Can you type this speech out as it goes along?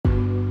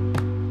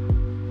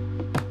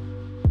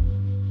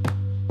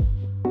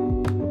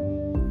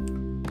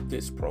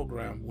This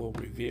program will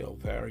reveal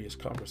various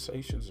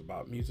conversations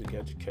about music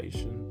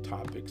education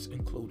topics,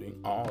 including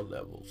all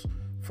levels,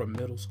 from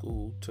middle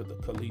school to the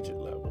collegiate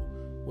level,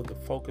 with a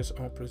focus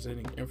on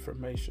presenting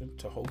information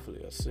to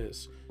hopefully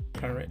assist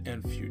current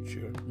and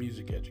future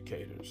music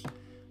educators.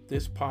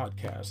 This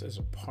podcast is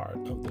a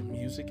part of the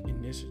Music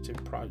Initiative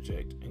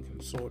Project and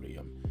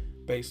Consortium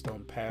based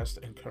on past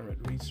and current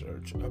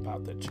research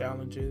about the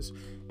challenges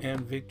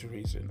and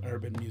victories in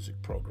urban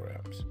music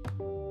programs.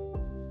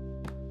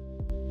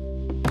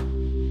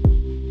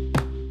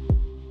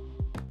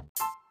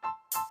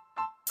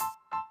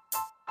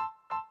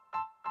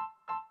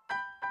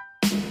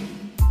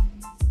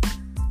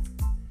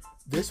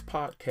 This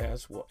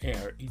podcast will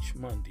air each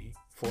Monday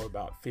for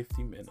about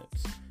 50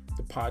 minutes.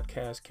 The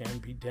podcast can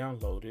be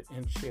downloaded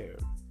and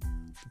shared.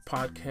 The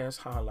podcast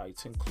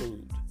highlights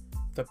include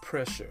the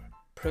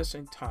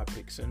pressing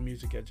topics in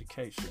music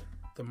education,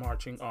 the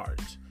marching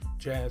arts,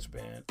 jazz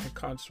band, and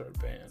concert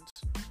bands.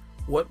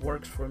 What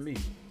works for me?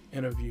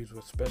 Interviews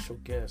with special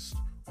guests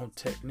on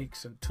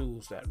techniques and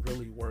tools that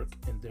really work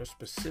in their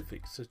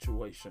specific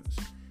situations.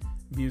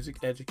 Music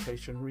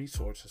education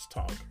resources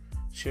talk,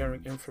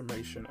 sharing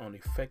information on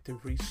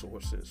effective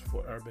resources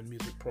for urban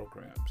music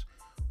programs.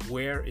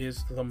 Where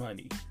is the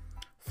money?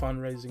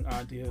 Fundraising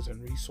ideas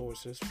and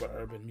resources for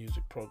urban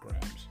music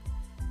programs.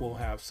 We'll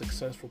have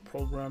successful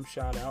program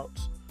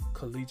shout-outs,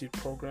 collegiate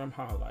program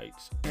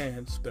highlights,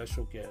 and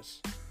special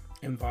guests.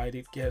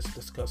 Invited guests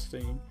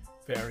discussing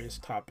various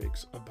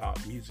topics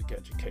about music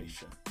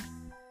education.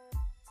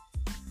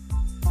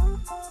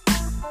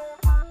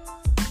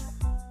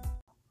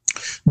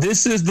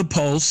 This is The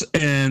Pulse,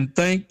 and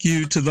thank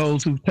you to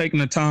those who've taken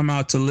the time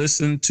out to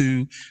listen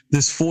to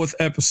this fourth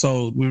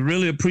episode. We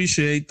really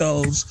appreciate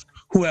those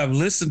who have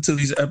listened to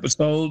these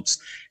episodes,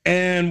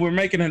 and we're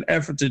making an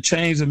effort to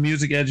change the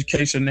music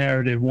education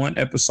narrative one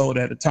episode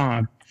at a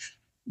time.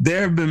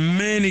 There have been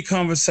many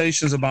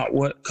conversations about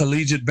what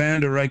collegiate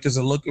band directors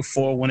are looking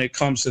for when it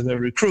comes to their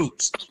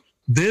recruits.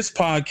 This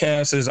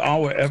podcast is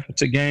our effort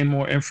to gain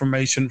more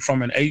information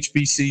from an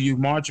HBCU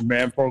marching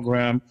band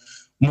program,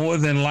 more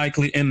than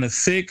likely in the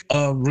thick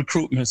of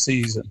recruitment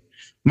season.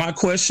 My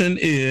question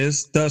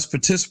is, does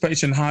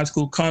participation in high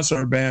school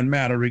concert band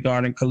matter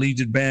regarding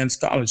collegiate band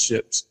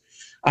scholarships?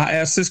 I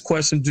asked this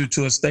question due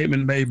to a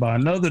statement made by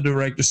another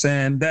director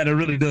saying that it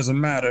really doesn't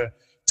matter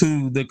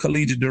to the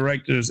collegiate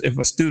directors if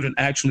a student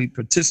actually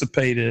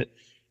participated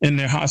in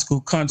their high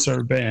school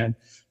concert band.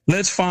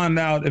 Let's find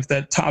out if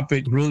that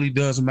topic really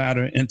does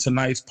matter in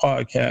tonight's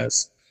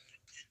podcast.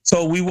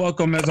 So we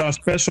welcome as our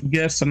special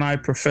guest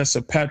tonight,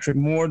 Professor Patrick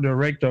Moore,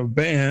 Director of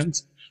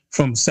Bands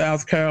from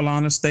South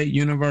Carolina State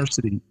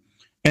University.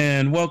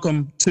 And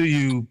welcome to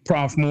you,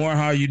 Prof. Moore.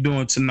 How are you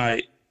doing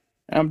tonight?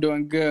 I'm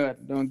doing good.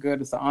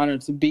 It's an honor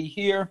to be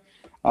here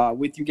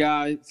with you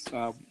guys.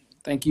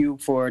 Thank you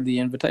for the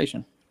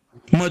invitation.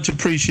 Much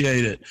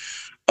appreciated.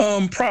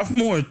 Prof.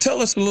 Moore,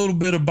 tell us a little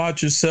bit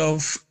about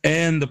yourself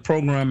and the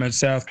program at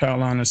South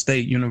Carolina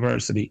State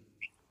University.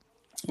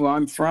 Well,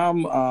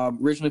 I'm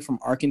originally from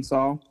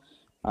Arkansas.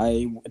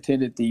 I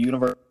attended the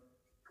University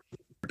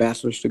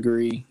bachelor's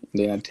degree.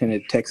 Then I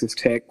attended Texas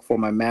Tech for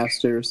my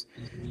master's.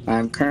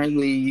 I'm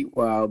currently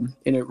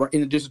in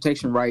the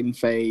dissertation writing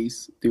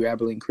phase through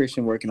Abilene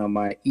Christian, working on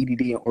my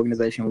EDD in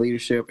organizational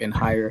leadership and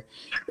higher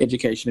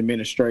education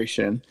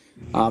administration.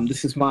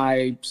 This is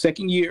my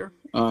second year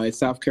at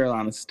South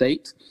Carolina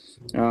State.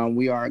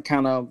 We are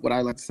kind of what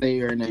I like to say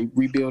are in a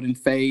rebuilding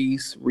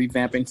phase,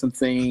 revamping some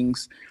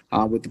things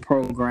with the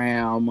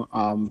program,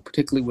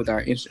 particularly with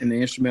our in the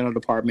instrumental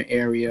department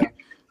area,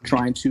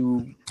 trying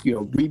to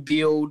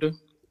rebuild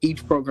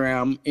each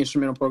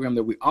instrumental program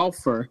that we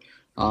offer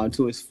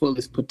to its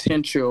fullest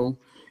potential,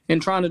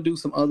 and trying to do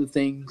some other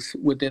things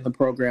within the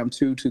program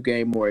too to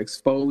gain more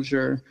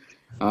exposure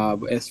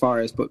as far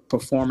as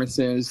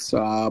performances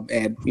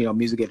at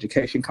music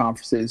education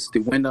conferences. The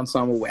Wind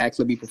Ensemble will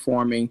actually be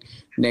performing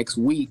next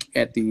week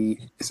at the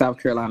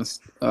South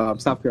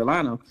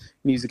Carolina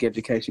Music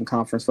Education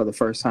Conference for the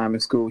first time in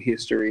school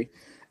history.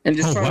 And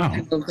just trying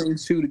to do some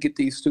things too to get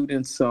these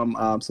students some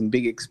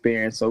big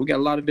experience. So we got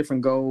a lot of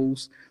different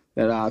goals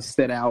that I've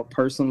set out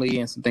personally,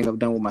 and some things I've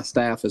done with my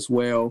staff as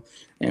well.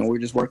 And we're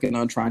just working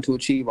on trying to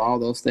achieve all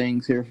those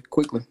things here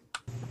quickly.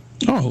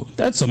 Oh,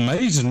 that's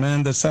amazing,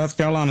 man. The South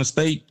Carolina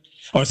State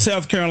or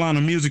South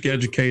Carolina Music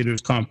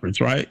Educators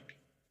Conference, right?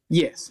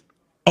 Yes.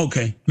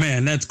 Okay,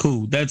 man, that's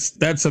cool.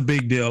 That's a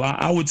big deal.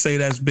 I would say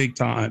that's big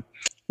time.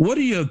 What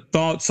are your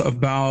thoughts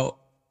about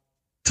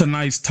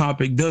tonight's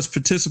topic? Does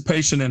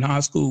participation in high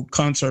school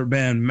concert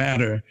band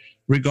matter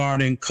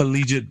regarding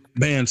collegiate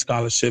band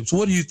scholarships?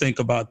 What do you think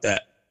about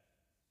that?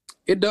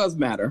 It does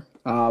matter.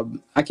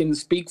 I can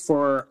speak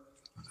for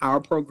our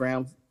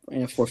program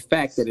and for a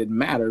fact that it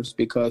matters,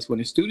 because when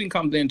a student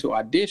comes in to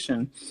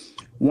audition,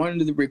 one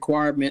of the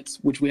requirements,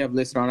 which we have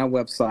listed on our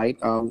website,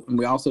 and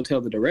we also tell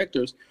the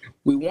directors,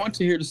 we want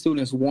to hear the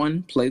students,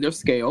 one, play their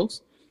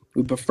scales,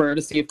 We prefer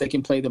to see if they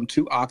can play them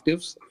 2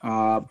 octaves,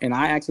 and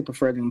I actually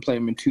prefer them to play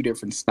them in 2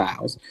 different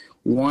styles.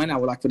 One, I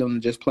would like for them to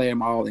just play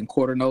them all in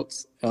quarter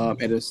notes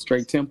at a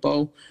straight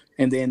tempo,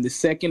 and then the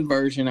second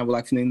version, I would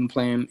like for them to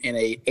play them in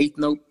a 8th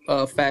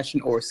note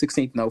fashion or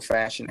 16th note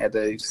fashion at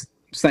the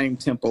same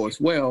tempo as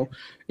well.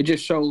 It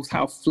just shows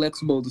how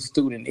flexible the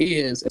student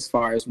is as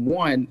far as,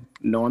 one,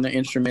 knowing the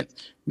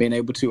instrument, being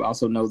able to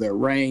also know their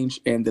range,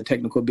 and the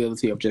technical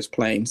ability of just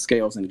playing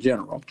scales in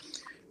general.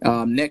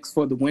 Next,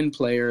 for the wind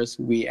players,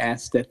 we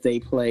ask that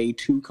they play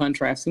 2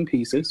 contrasting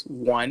pieces,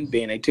 one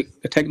being a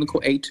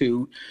technical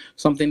etude,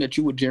 something that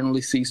you would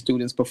generally see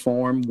students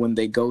perform when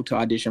they go to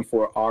audition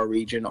for our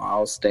region or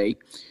our state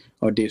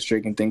or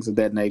district and things of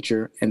that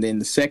nature. And then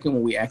the second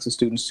one, we ask the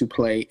students to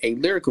play a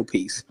lyrical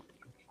piece.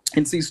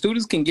 And see,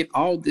 students can get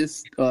all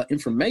this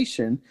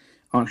information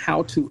on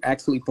how to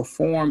actually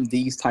perform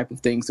these type of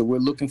things that we're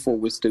looking for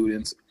with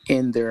students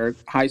in their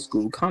high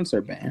school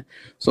concert band.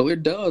 So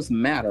it does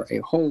matter a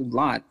whole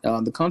lot.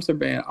 The concert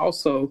band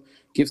also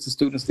gives the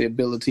students the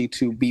ability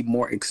to be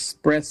more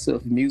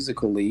expressive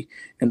musically,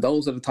 and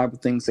those are the type of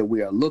things that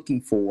we are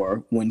looking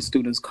for when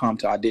students come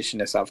to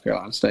audition at South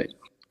Carolina State.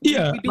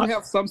 Yeah, we do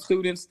have some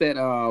students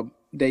that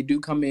they do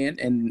come in,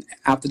 and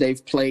after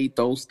they've played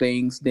those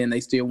things, then they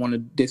still want to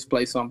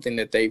display something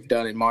that they've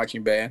done in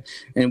marching band.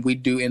 And we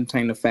do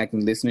entertain the fact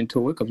and listening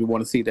to it because we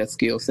want to see that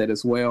skill set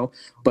as well.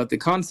 But the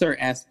concert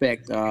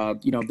aspect,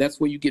 that's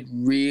where you get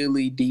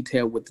really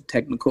detailed with the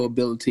technical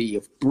ability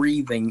of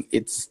breathing.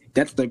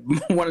 That's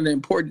one of the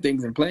important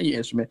things in playing your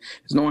instrument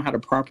is knowing how to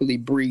properly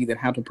breathe and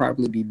how to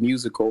properly be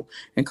musical.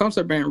 And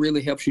concert band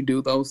really helps you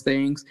do those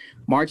things.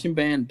 Marching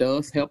band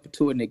does help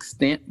to an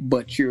extent,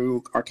 but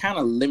you are kind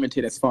of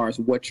limited as far as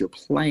what you're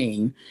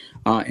playing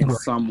in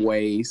some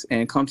ways.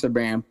 And concert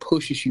band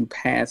pushes you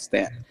past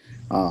that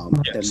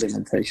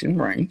limitation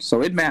range.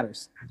 So it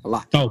matters a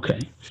lot.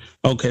 Okay.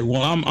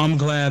 Well, I'm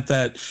glad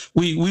that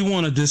we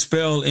want to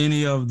dispel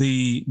any of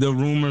the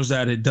rumors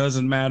that it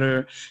doesn't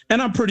matter.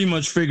 And I pretty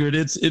much figured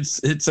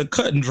it's a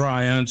cut and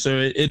dry answer.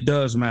 It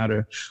does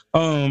matter.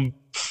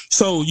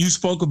 So you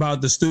spoke about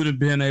the student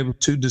being able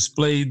to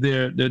display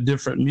their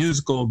different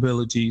musical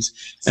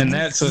abilities, and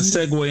that's a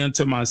segue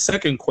into my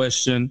second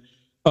question.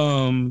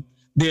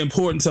 The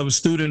importance of a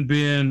student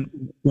being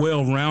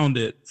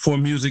well-rounded for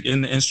music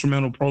in the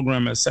instrumental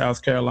program at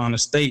South Carolina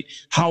State.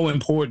 How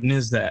important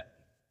is that?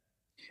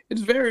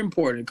 It's very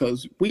important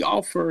because we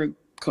offer,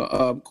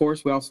 of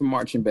course, we offer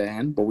marching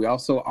band, but we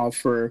also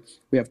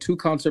we have 2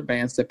 concert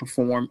bands that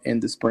perform in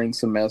the spring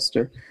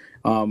semester.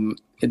 And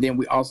then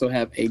we also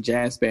have a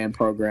jazz band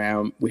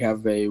program. We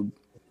have a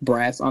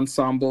brass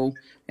ensemble,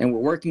 and we're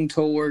working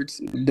towards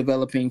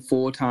developing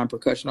full-time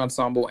percussion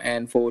ensemble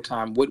and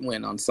full-time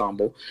woodwind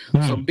ensemble.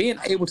 So being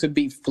able to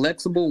be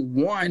flexible,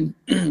 one,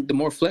 the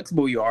more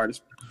flexible you are,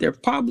 there's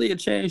probably a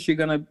chance you're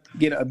going to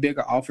get a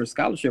bigger offer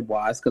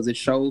scholarship-wise because it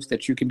shows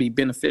that you can be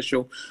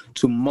beneficial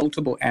to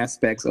multiple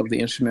aspects of the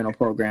instrumental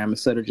program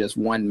instead of just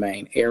one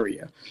main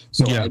area.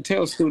 So I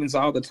tell students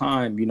all the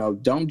time,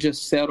 don't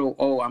just settle,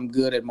 I'm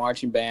good at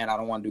marching band, I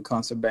don't want to do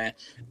concert band.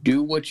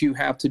 Do what you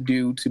have to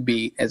do to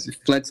be as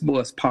flexible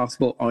as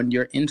possible on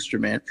your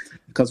instrument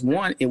because,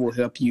 one, it will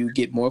help you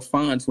get more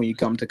funds when you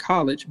come to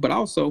college, but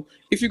also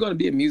if you're going to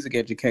be a music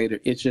educator,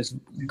 it's just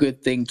a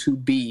good thing to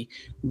be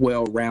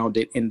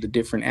well-rounded in the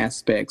different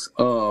aspects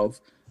of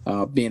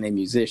being a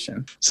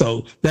musician.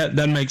 So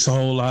that makes a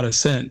whole lot of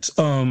sense.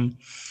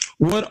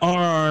 What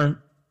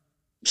are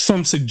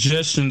some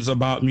suggestions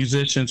about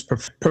musicians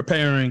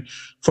preparing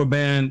for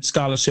band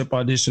scholarship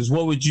auditions?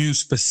 What would you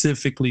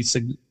specifically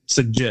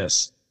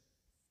suggest?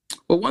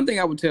 Well, one thing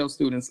I would tell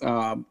students,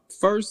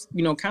 first,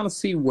 kind of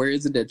see where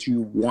is it that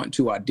you want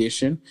to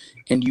audition,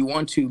 and you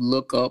want to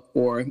look up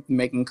or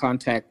making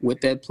contact with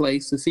that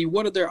place to see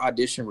what are their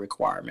audition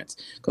requirements,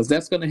 because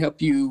that's going to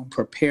help you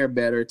prepare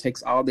better. It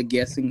takes all the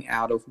guessing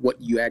out of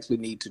what you actually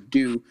need to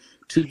do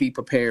to be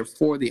prepared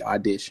for the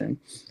audition.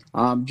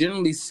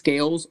 Generally,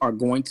 scales are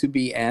going to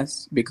be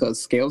asked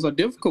because scales are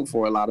difficult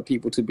for a lot of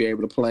people to be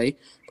able to play,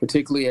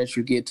 particularly as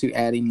you get to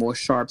adding more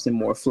sharps and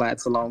more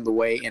flats along the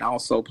way and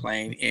also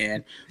playing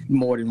in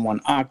more than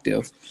one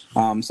octave.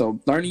 So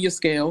learning your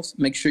scales,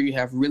 make sure you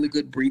have really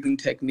good breathing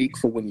technique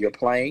for when you're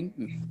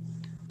playing.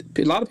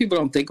 A lot of people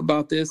don't think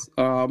about this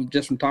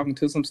just from talking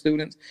to some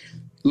students.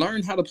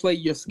 Learn how to play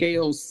your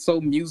scales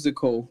so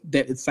musical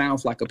that it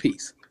sounds like a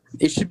piece.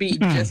 It should be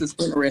just as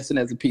interesting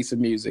as a piece of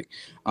music.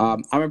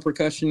 I'm a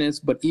percussionist,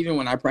 but even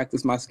when I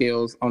practice my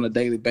scales on a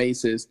daily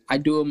basis, I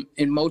do them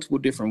in multiple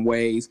different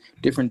ways,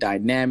 different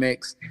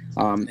dynamics,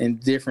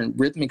 and different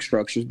rhythmic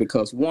structures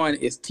because, one,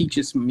 it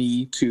teaches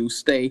me to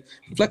stay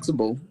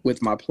flexible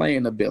with my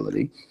playing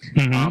ability.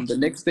 The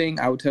next thing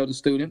I would tell the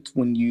students,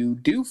 when you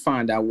do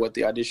find out what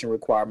the audition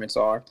requirements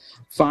are,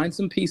 find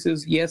some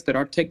pieces, yes, that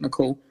are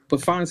technical,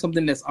 but find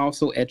something that's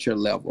also at your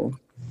level.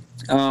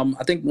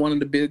 I think one of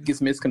the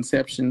biggest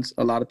misconceptions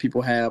a lot of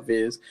people have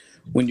is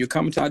when you're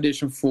coming to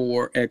audition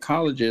for at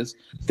colleges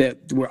that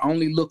we're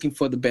only looking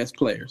for the best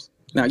players.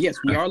 Now, yes,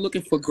 we are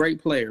looking for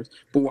great players,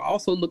 but we're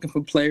also looking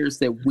for players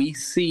that we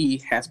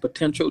see has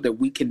potential that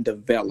we can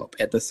develop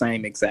at the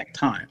same exact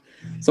time.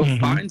 So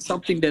find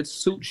something that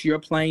suits your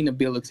playing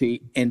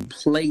ability and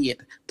play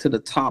it to the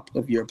top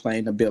of your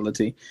playing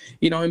ability,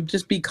 and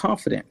just be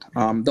confident.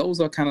 Those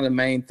are kind of the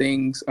main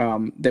things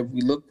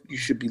that you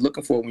should be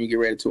looking for when you get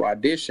ready to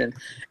audition,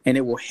 and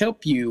it will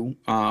help you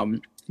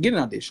get an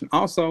audition.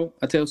 Also,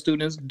 I tell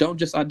students, don't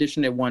just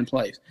audition at one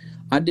place.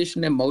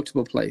 Audition at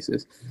multiple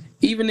places.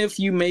 Even if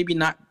you maybe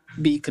not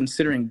be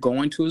considering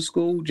going to a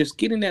school, just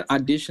getting that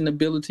audition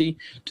ability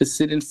to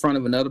sit in front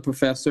of another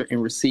professor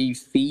and receive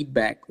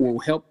feedback will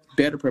help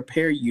better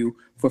prepare you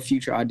for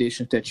future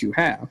auditions that you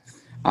have.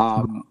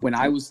 When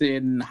I was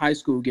in high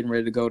school getting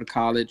ready to go to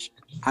college,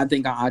 I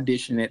think I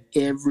auditioned at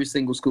every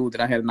single school that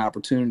I had an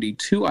opportunity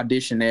to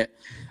audition at,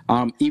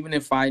 even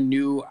if I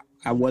knew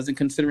I wasn't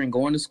considering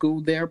going to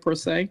school there per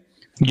se.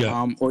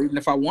 Yeah. Or even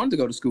if I wanted to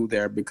go to school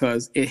there,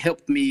 because it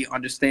helped me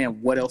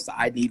understand what else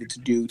I needed to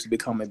do to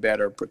become a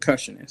better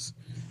percussionist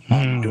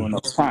during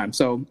those times.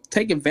 So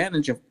take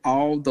advantage of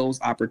all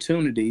those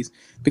opportunities,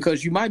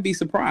 because you might be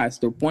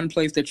surprised. The one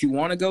place that you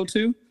want to go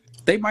to,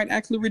 they might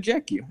actually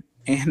reject you.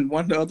 And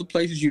one of the other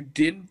places you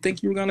didn't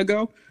think you were going to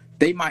go,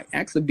 they might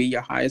actually be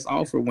your highest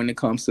offer when it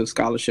comes to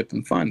scholarship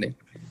and funding.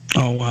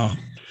 Oh, wow.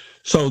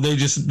 So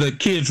the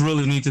kids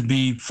really need to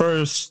be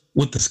first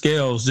with the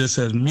scales, just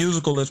as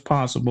musical as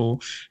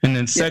possible. And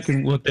then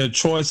second, with their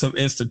choice of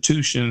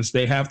institutions,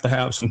 they have to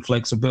have some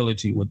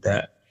flexibility with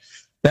that.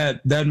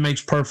 That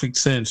makes perfect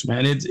sense,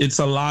 man. It's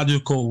a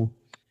logical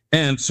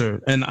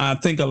answer. And I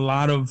think a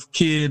lot of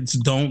kids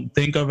don't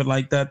think of it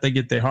like that. They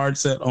get their heart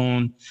set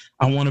on,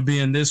 I want to be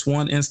in this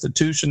one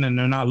institution, and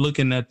they're not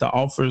looking at the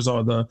offers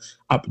or the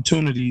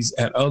opportunities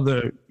at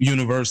other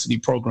university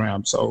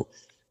programs. So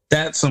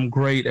that's some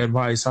great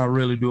advice. I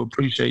really do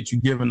appreciate you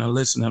giving a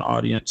listening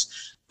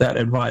audience that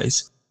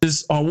advice.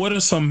 What are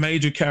some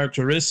major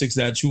characteristics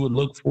that you would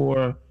look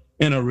for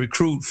in a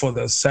recruit for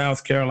the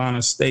South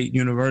Carolina State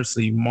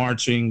University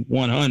Marching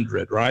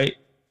 100, right?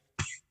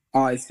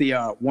 Oh, it's the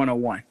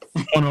 101.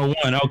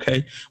 101,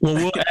 okay. Well,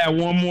 we'll add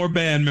one more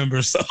band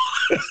member, so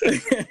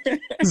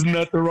there's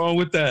nothing wrong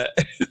with that.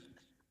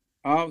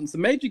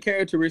 Some major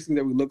characteristics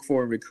that we look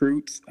for in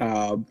recruits.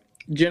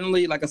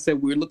 Generally, like I said,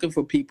 we're looking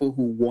for people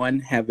who, one,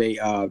 have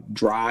a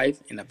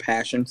drive and a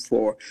passion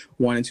for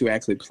wanting to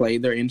actually play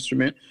their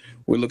instrument.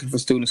 We're looking for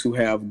students who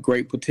have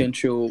great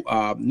potential.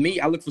 I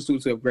look for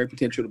students who have great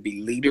potential to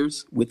be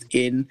leaders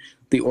within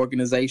the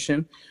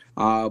organization,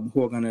 who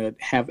are going to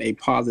have a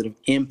positive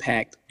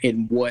impact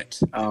in what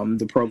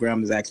the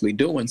program is actually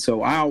doing.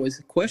 So I always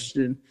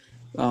question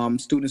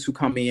students who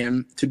come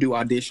in to do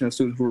audition,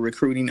 students who are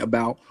recruiting,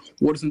 about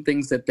what are some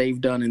things that they've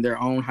done in their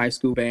own high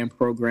school band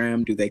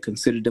program. Do they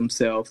consider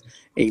themselves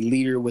a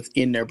leader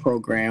within their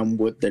program?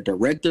 Would the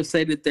director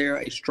say that they're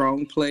a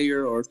strong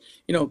player, or,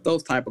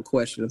 those type of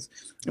questions?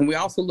 And we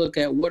also look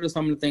at what are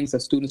some of the things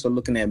that students are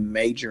looking at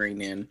majoring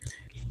in,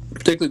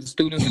 particularly the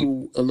students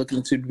who are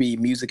looking to be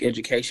music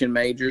education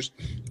majors.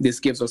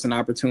 This gives us an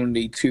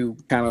opportunity to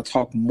kind of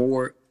talk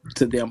more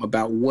to them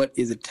about what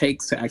it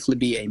takes to actually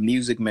be a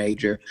music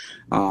major.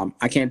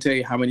 I can't tell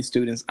you how many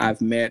students I've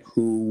met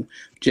who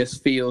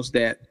just feels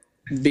that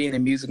being a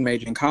music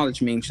major in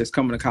college means just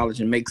coming to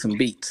college and make some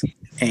beats.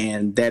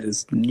 And that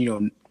is,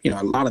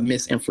 a lot of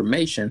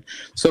misinformation.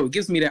 So it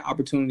gives me that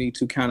opportunity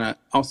to kind of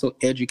also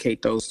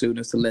educate those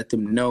students, to let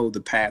them know the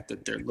path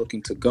that they're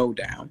looking to go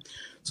down.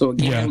 So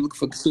again, look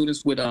for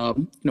students with,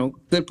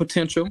 good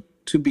potential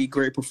to be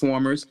great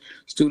performers,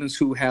 students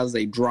who has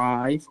a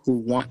drive, who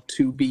want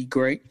to be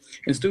great,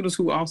 and students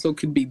who also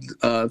could be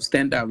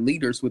standout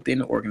leaders within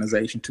the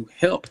organization to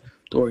help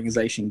the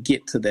organization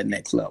get to that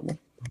next level.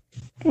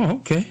 Oh,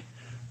 okay.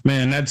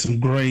 Man, that's some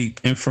great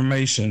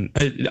information.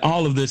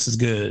 All of this is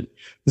good.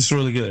 This is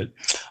really good.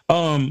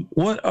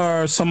 What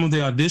are some of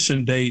the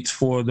audition dates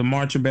for the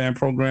marching band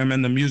program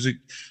and the music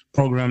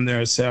program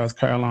there at South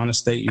Carolina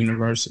State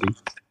University?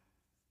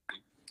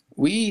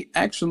 We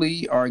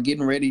actually are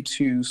getting ready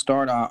to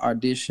start our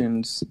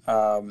auditions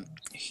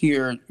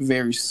here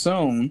very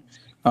soon,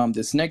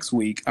 this next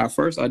week. Our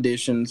first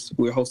auditions,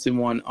 we're hosting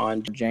one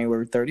on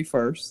January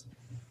 31st,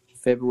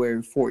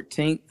 February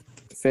 14th,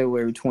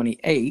 February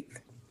 28th,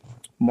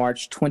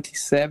 March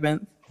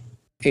 27th,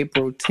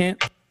 April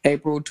 10th,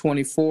 April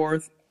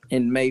 24th,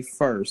 and May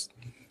 1st.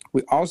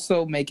 We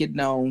also make it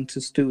known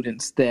to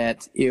students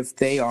that if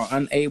they are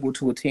unable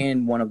to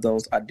attend one of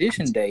those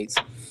audition dates,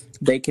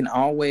 they can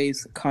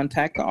always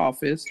contact the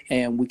office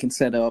and we can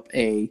set up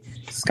a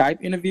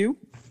Skype interview,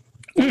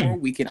 or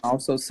we can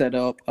also set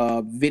up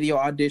a video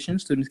audition.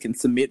 Students can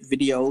submit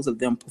videos of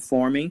them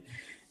performing,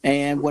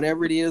 and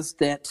whatever it is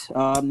that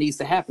needs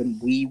to happen,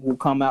 we will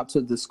come out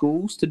to the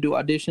schools to do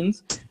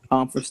auditions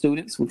for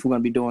students, which we're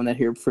going to be doing that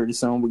here pretty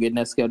soon. We're getting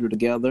that scheduled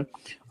together.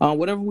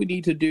 Whatever we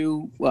need to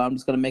do, I'm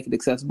just going to make it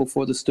accessible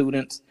for the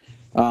students.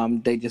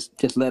 They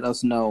just let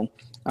us know.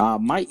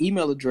 My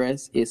email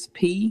address is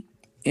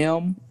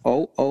PMOORE,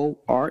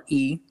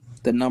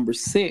 the number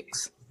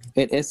 6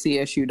 at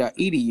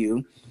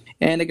scsu.edu.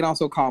 And they can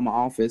also call my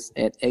office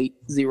at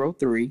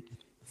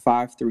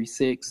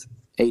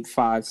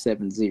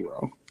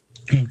 803-536-8570.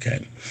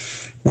 Okay.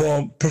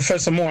 Well,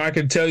 Professor Moore, I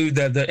can tell you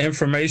that the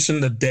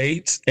information, the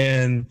dates,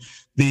 and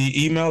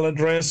the email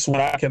address,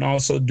 what I can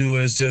also do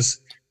is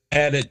just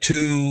add it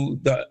to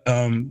the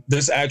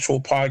this actual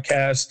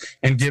podcast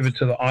and give it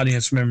to the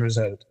audience members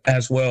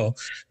as well.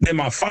 Then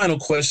my final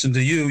question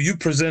to you, you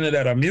presented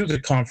at a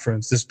music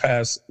conference this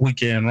past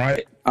weekend,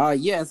 right?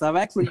 Yes, I've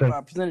actually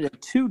presented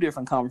at 2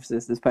 different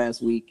conferences this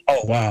past week.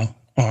 Oh, wow.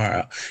 All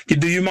right.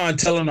 Do you mind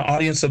telling the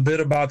audience a bit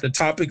about the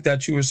topic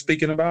that you were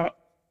speaking about?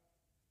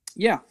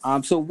 Yeah.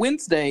 So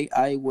Wednesday,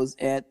 I was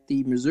at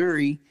the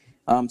Missouri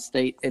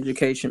State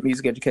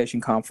Music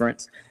Education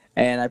Conference,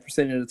 and I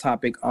presented a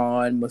topic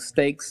on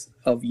mistakes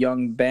of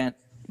young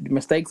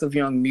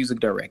music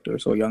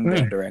directors or young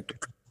band directors.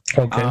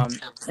 Okay.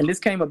 And this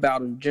came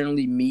about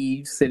generally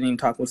me sitting and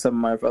talking with some of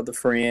my other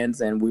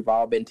friends, and we've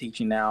all been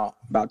teaching now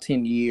about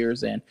 10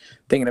 years and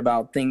thinking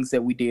about things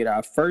that we did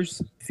our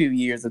first few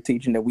years of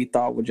teaching that we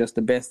thought were just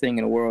the best thing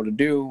in the world to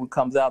do. It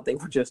comes out they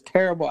were just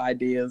terrible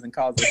ideas and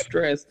caused us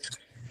stress.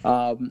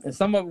 And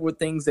some of it were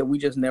things that we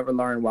just never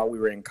learned while we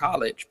were in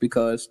college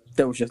because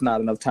there was just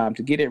not enough time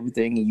to get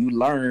everything, and you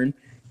learn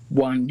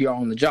when you're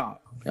on the job.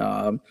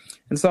 And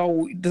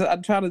so I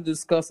try to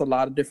discuss a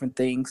lot of different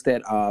things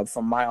that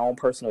from my own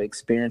personal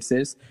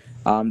experiences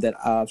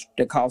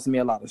that caused me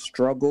a lot of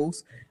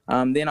struggles.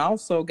 Then I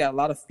also got a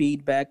lot of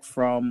feedback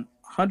from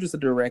hundreds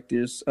of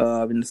directors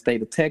in the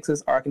state of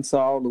Texas,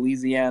 Arkansas,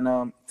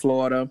 Louisiana,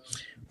 Florida,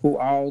 who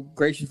all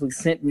graciously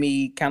sent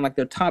me kind of like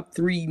their top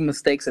 3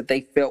 mistakes that they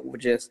felt were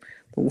just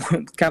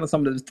kind of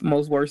some of the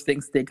most worst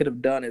things they could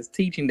have done as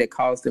teaching that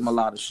caused them a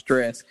lot of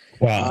stress.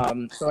 Wow.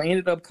 So I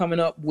ended up coming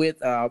up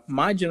with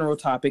my general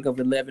topic of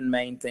 11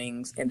 main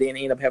things, and then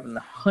ended up having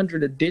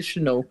 100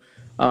 additional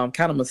kind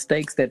of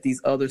mistakes that these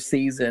other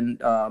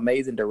seasoned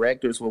amazing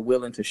directors were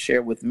willing to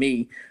share with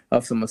me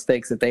of some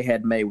mistakes that they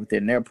had made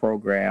within their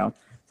program.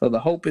 So the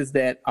hope is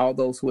that all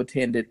those who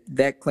attended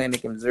that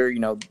clinic in Missouri,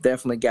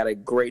 definitely got a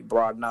great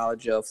broad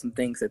knowledge of some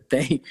things that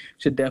they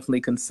should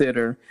definitely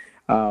consider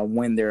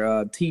when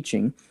they're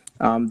teaching.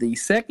 The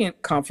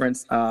second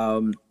conference, I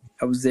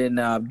was in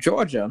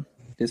Georgia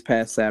this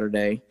past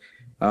yesterday,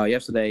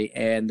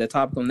 and the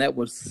topic on that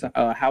was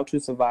how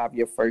to survive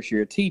your first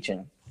year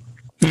teaching.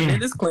 And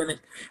in this clinic,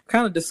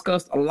 kind of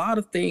discussed a lot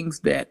of things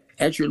that,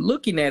 as you're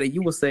looking at it,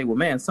 you will say, well,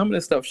 man, some of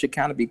this stuff should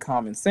kind of be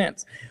common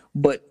sense.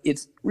 But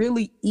it's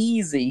really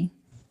easy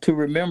to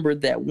remember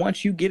that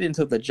once you get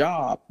into the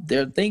job,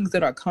 there are things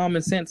that are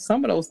common sense.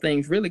 Some of those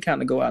things really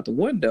kind of go out the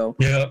window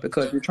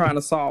because you're trying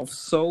to solve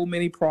so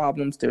many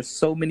problems. There's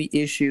so many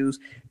issues.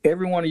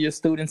 Every one of your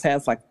students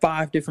has like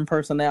 5 different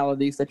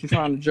personalities that you're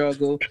trying to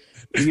juggle.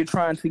 You're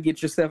trying to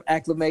get yourself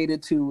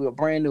acclimated to a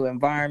brand new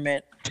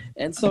environment.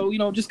 And so,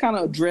 just kind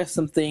of address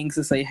some things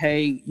to say,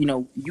 hey,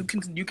 you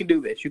can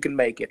do this. You can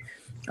make it.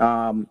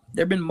 There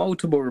have been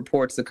multiple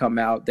reports that come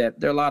out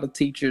that there are a lot of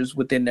teachers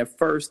within their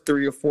first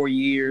 3 or 4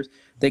 years,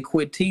 they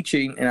quit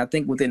teaching. And I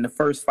think within the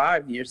first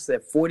 5 years,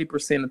 that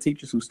 40% of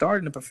teachers who start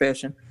in the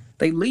profession,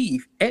 they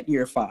leave at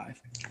year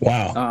 5.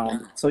 Wow.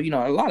 So,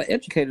 a lot of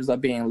educators are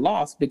being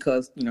lost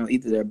because,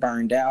 either they're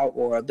burned out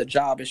or the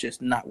job is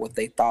just not what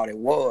they thought it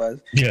was.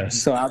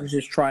 Yes. So I was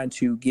just trying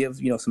to give,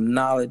 some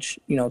knowledge,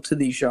 to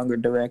these younger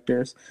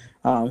directors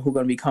who are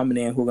going to be coming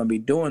in, who are going to be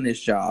doing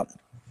this job.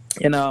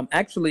 And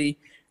actually,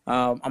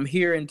 I'm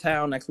here in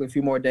town actually a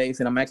few more days,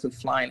 and I'm actually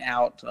flying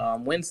out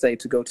Wednesday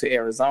to go to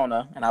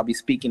Arizona, and I'll be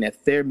speaking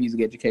at their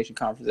music education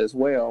conference as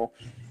well.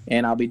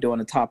 And I'll be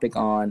doing a topic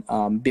on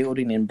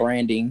building and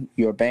branding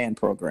your band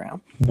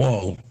program.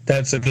 Whoa,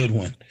 that's a good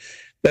one.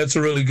 That's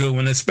a really good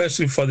one,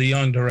 especially for the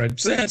young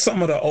directors and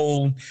some of the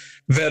old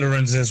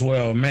veterans as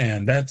well.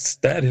 Man, that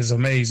is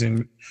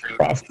amazing,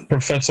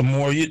 Professor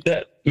Moore.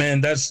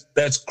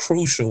 That's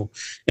crucial.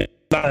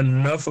 Not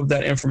enough of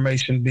that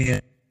information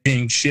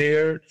being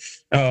shared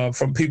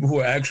from people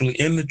who are actually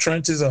in the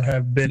trenches or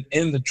have been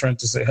in the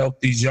trenches to help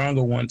these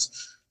younger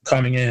ones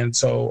coming in.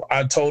 So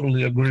I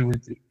totally agree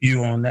with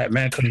you on that,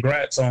 man.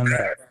 Congrats on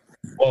that.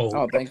 Whoa.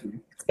 Oh, thank you.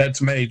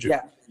 That's major.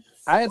 Yeah.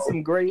 I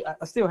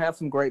still have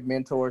some great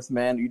mentors,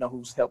 man,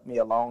 who's helped me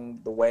along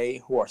the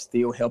way, who are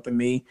still helping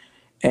me.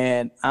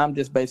 And I'm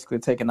just basically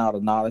taking all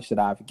the knowledge that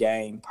I've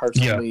gained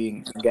personally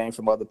and gained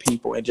from other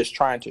people and just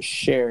trying to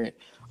share it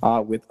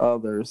with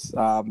others.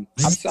 I've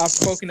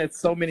spoken at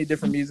so many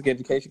different music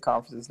education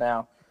conferences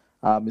now.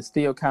 It's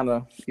still kind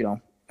of,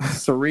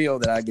 surreal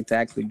that I get to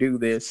actually do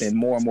this, and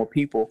more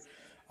people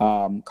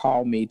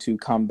call me to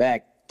come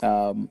back.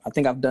 I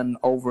think I've done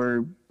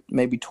over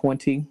maybe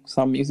 20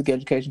 some music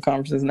education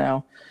conferences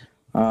now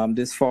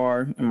this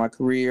far in my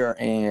career.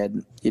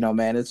 And,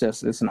 man, it's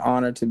an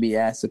honor to be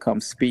asked to come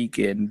speak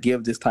and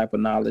give this type of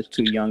knowledge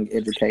to young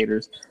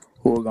educators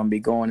who are going to be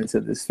going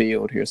into this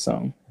field here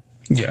soon.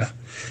 Yeah.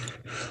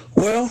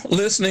 Well,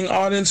 listening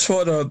audience,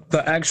 for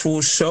the actual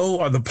show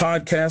or the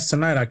podcast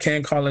tonight, I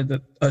can't call it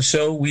a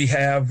show. We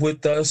have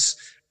with us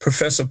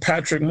Professor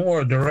Patrick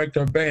Moore,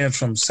 Director of Bands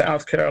from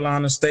South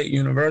Carolina State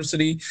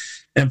University.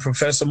 And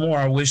Professor Moore,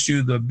 I wish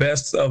you the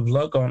best of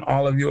luck on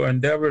all of your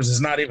endeavors.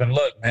 It's not even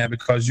luck, man,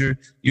 because you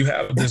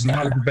have this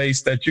knowledge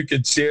base that you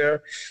could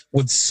share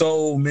with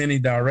so many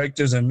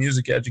directors and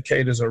music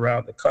educators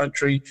around the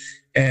country.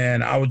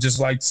 And I would just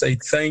like to say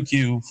thank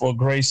you for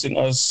gracing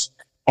us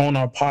on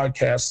our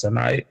podcast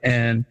tonight,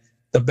 and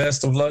the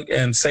best of luck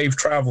and safe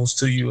travels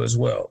to you as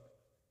well.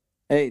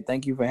 Hey,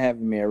 thank you for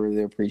having me. I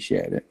really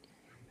appreciate it.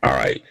 All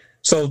right.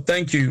 So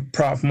thank you,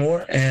 Prof.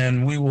 Moore,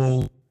 and we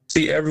will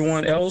see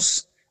everyone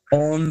else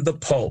on the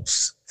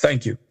Pulse.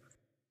 Thank you.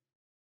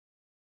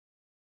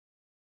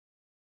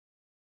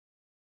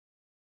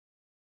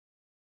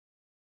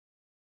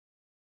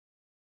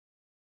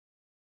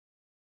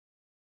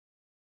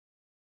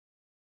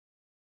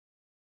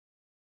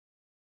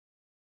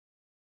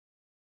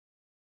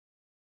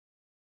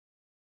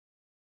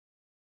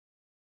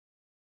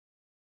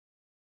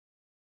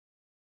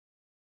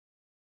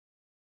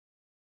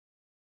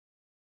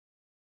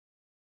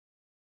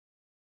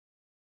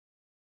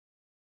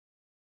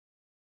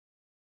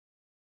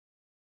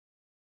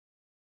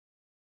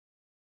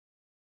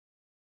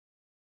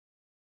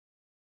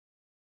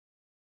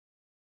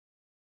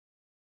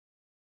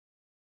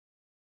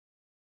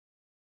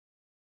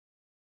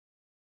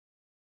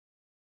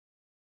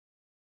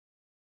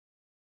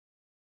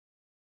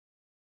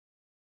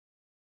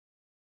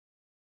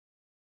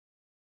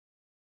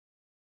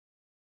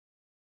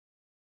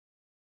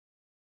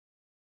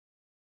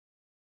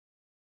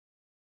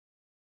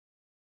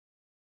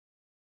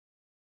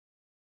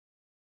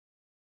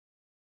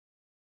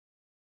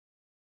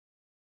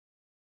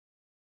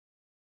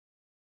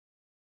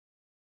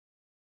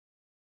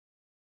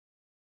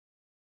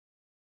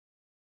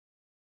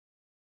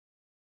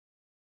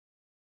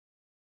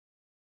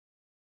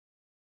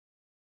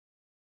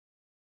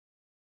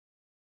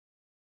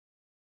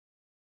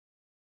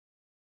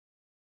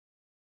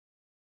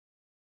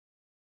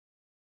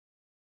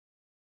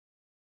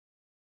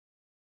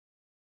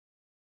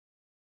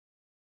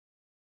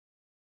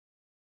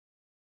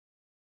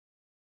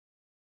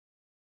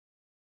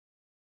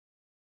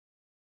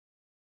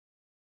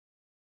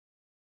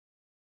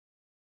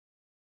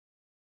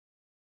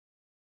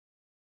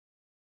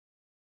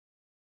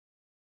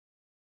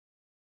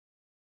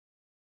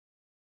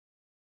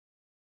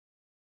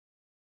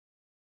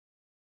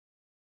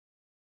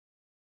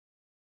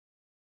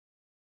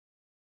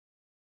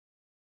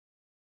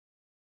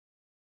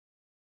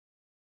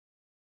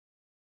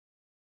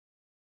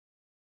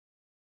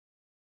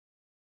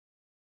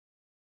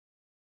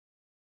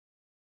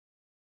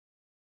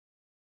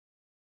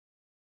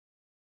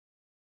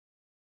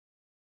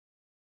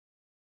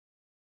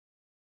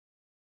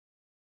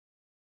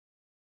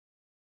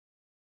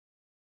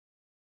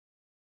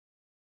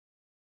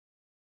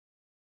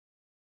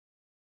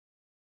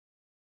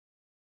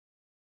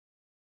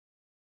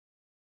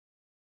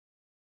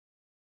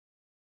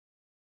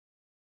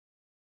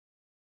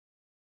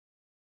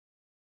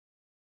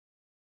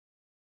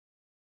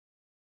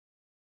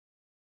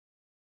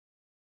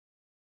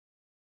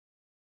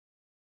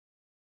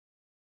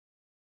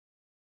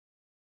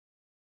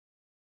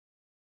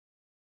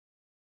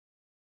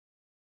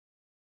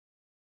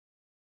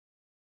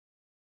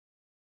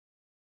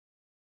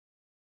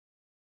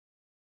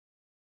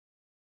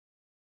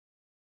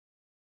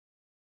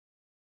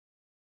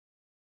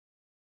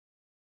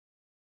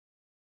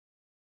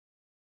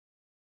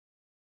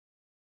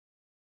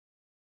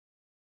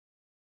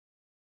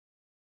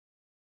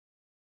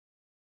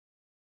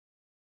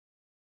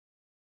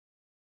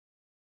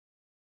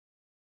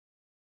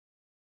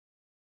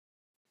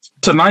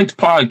 Tonight's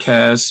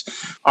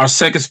podcast, our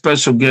second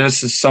special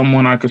guest is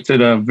someone I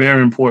consider a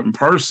very important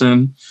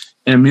person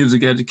in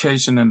music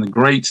education in the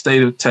great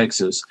state of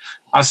Texas.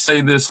 I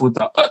say this with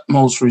the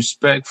utmost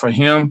respect for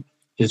him,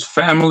 his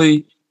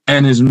family,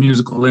 and his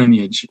musical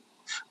lineage.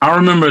 I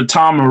remember a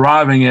time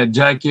arriving at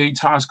Jack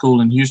Yates High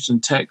School in Houston,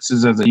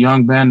 Texas as a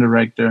young band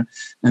director,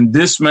 and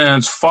this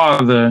man's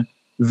father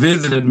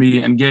visited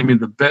me and gave me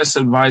the best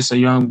advice a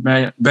young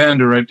band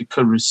director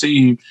could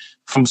receive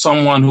from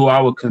someone who I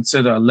would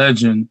consider a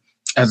legend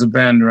as a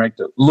band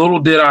director. Little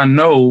did I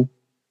know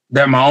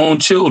that my own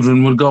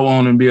children would go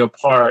on and be a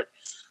part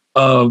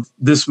of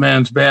this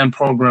man's band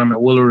program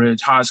at Willow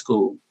Ridge High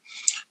School.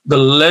 The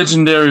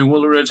legendary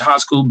Willow Ridge High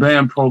School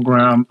band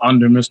program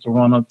under Mr.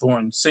 Ronald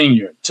Thornton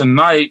Sr.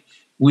 Tonight,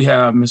 we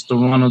have Mr.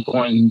 Ronald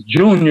Thornton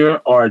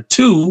Jr., or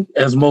 2,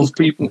 as most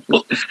people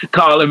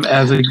call him,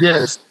 as a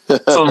guest.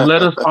 So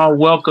let us all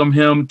welcome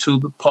him to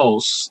the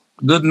Pulse.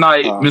 Good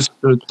night,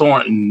 Mr.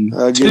 Thornton.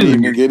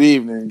 Good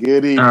evening,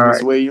 right.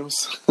 Ms.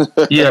 Williams.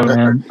 Yeah,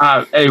 man.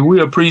 Hey, we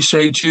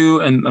appreciate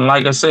you. And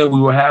like I said, we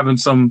were having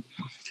some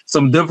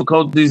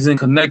difficulties in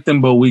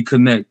connecting, but we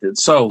connected.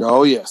 So,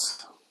 oh,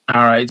 yes.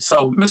 All right.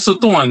 So, Mr.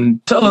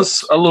 Thornton, tell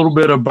us a little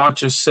bit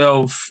about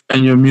yourself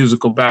and your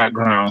musical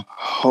background.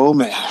 Oh,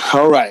 man.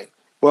 All right.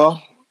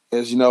 Well,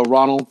 as you know,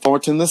 Ronald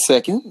Thornton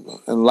II,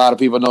 and a lot of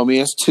people know me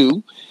as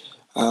 2.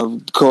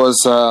 Of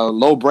course,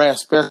 low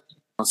brass specialist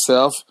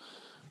myself.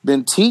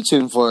 been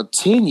teaching for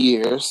 10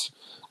 years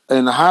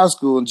in the high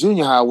school and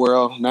junior high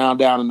world, now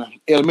down in the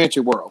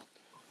elementary world.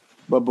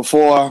 But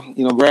before,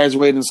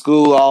 graduating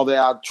school, all that,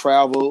 I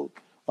traveled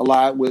a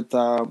lot with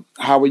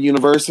Howard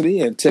University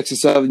and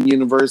Texas Southern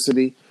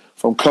University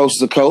from coast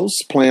to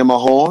coast, playing my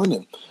horn,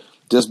 and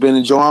just been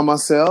enjoying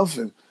myself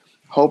and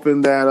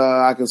hoping that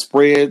I can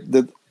spread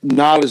the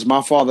knowledge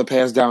my father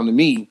passed down to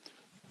me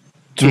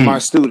to my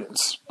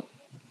students.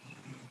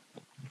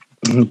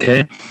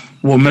 Okay.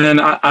 Well, man,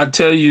 I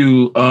tell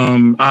you,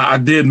 I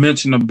did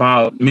mention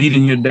about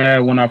meeting your dad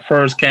when I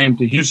first came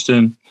to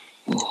Houston.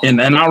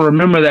 And I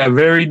remember that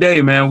very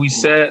day, man. We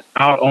sat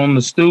out on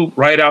the stoop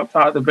right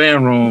outside the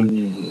band room.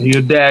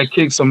 Your dad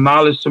kicked some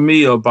knowledge to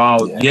me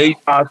about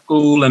Yates High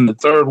School and the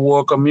Third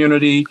Ward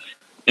community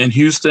in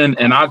Houston,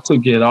 and I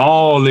took it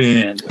all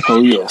in.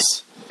 Oh,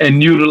 yes.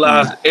 And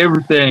utilized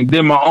everything.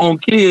 Then my own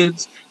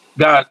kids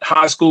got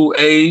high school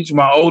age,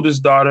 my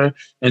oldest daughter,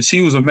 and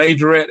she was a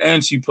majorette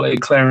and she played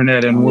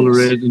clarinet in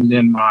Woolridge. And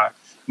then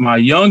my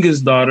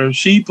youngest daughter,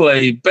 she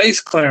played bass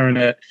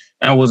clarinet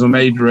and was a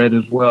majorette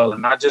as well.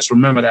 And I just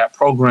remember that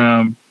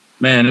program,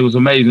 man, it was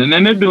amazing.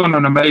 And they're doing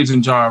an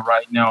amazing job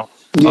right now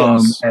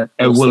at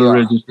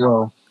Woolridge as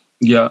well.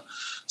 Yeah.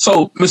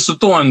 So, Mr.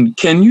 Thornton,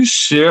 can you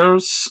share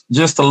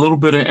just a little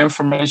bit of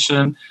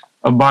information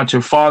about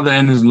your father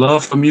and his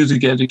love for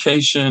music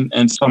education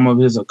and some of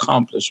his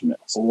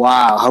accomplishments?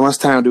 Wow. How much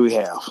time do we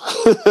have?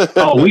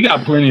 Oh, we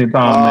got plenty of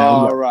time, man.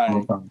 All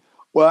right.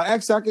 Well,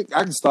 actually,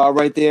 I can start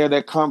right there.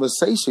 That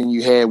conversation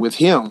you had with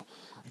him.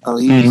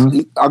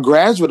 He's a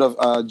graduate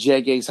of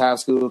Jack Yates High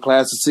School,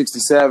 class of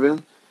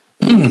 67.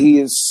 He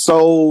is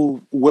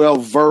so well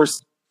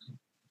versed,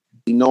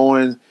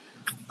 knowing.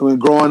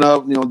 Growing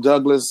up,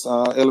 Douglas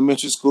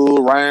Elementary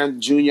School,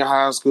 Ryan Junior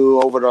High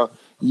School, over to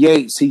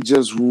Yates, he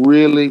just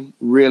really,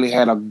 really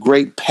had a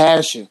great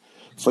passion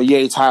for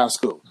Yates High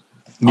School.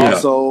 Yeah.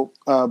 Also,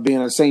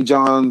 being at St.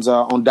 John's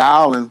on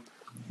Dowling,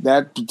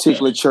 that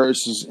particular church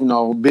is,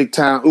 big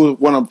time,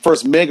 one of the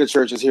first mega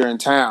churches here in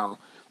town,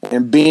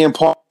 and being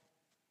part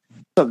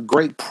of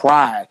great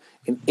pride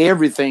in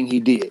everything he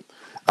did.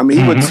 I mean,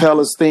 he would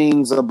tell us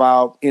things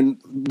about being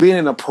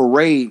in a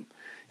parade.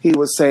 He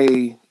would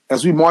say,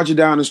 as we marching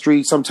down the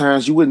street,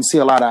 sometimes you wouldn't see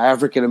a lot of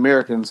African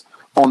Americans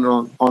on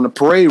the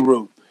parade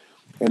route.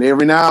 And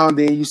every now and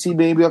then you see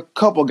maybe a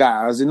couple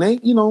guys, and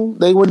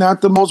they were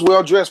not the most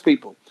well-dressed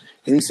people.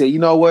 And he said, you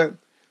know what?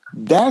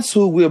 That's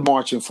who we're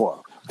marching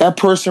for. That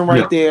person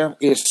right there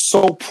is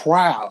so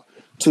proud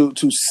to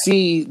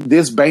see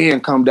this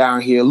band come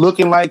down here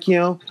looking like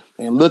him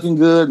and looking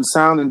good and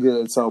sounding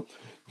good. So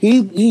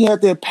he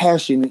had that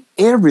passion in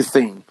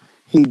everything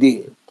he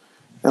did.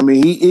 I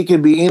mean, it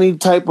could be any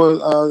type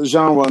of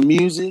genre of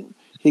music.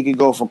 He could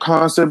go from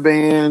concert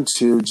band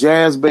to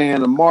jazz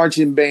band, a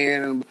marching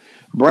band,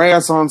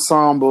 brass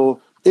ensemble.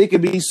 It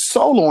could be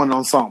soloing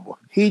ensemble.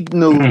 He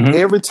knew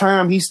every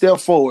time he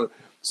stepped forward,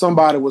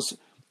 somebody was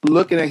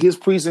looking at his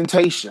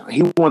presentation.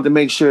 He wanted to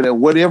make sure that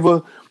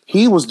whatever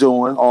he was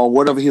doing or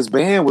whatever his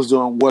band was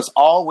doing was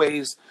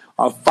always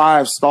a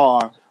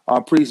 5-star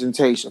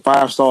presentation,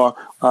 5-star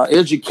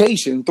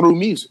education through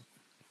music.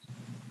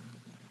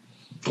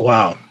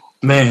 Wow,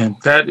 man,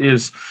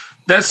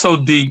 that's so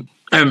deep.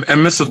 And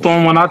Mr.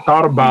 Thorne, when I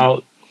thought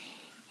about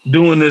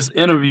doing this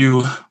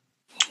interview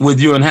with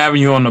you and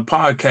having you on the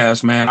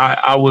podcast, man,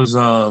 I was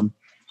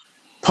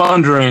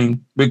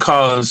pondering,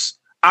 because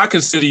I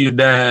consider your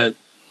dad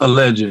a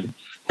legend.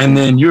 And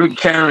then you're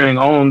carrying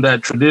on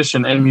that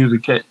tradition and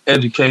music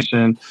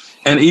education.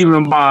 And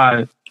even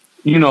by,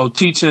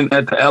 teaching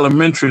at the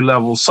elementary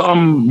level,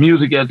 some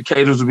music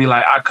educators would be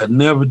like, I could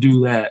never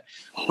do that.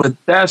 But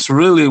that's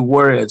really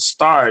where it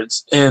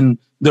starts. And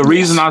the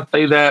reason I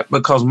say that,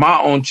 because my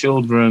own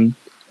children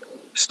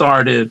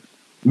started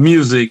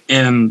music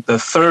in the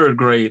 3rd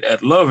grade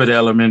at Lovett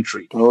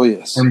Elementary. Oh,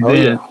 yes. And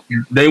then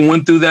they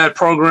went through that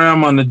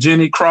program on the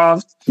Jenny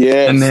Croft.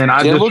 Yes. And then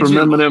I just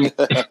remember them.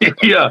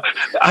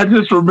 I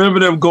just remember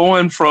them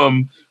going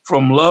from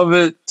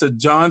Lovett to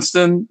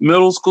Johnston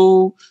Middle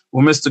School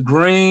with Mr.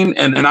 Green.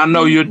 And I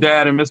know your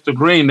dad and Mr.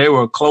 Green, they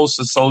were close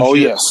associates. Oh,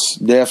 yes.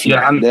 Definitely. Yeah,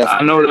 definitely.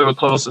 I know they were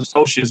close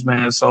associates,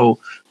 man. So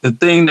the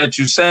thing that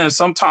you're saying,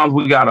 sometimes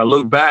we got to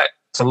look back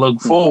to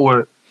look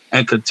forward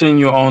and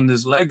continue on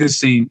this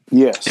legacy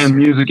in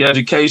music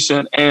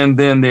education, and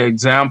then the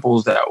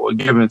examples that were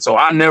given. So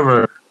I'll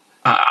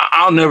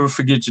never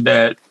forget your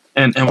dad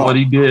and what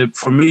he did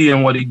for me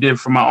and what he did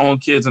for my own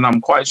kids. And I'm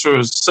quite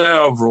sure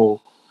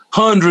several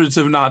hundreds,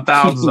 if not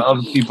thousands of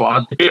other people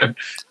out there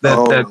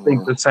that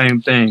think the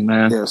same thing,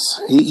 man. Yes,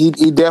 he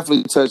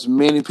definitely touched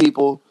many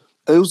people.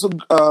 It was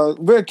a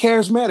very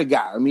charismatic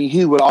guy. I mean,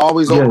 he would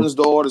always open his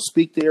door to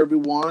speak to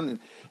everyone, and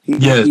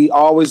he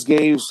always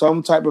gave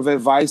some type of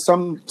advice,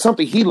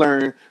 something he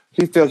learned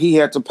he felt he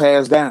had to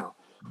pass down.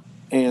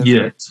 And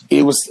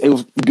it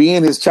was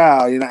being his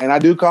child, and I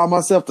do call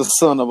myself the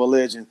son of a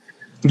legend.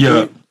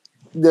 Yeah,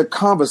 the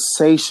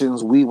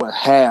conversations we would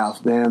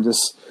have, man,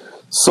 just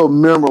so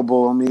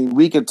memorable. I mean,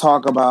 we could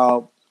talk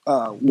about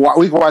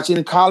we could watch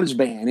any college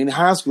band, any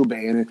high school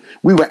band, and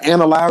we would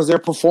analyze their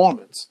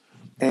performance.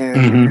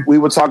 and we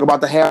would talk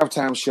about the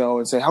halftime show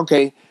and say,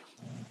 okay,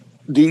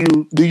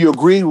 do you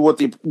agree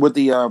with what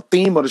the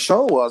theme of the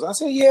show was? I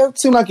said, yeah, it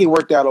seemed like it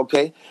worked out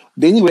okay.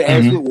 Then he would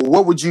ask me, well,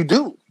 what would you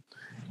do?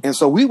 And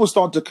so we would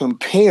start to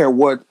compare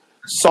what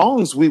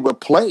songs we would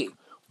play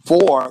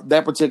for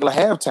that particular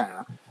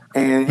halftime.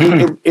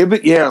 And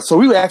so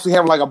we would actually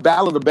have like a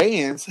battle of the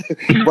bands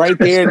right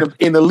there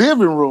in the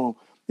living room.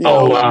 You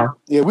know, wow.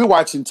 Yeah, we're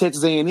watching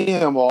Texas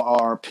A&M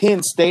or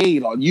Penn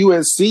State or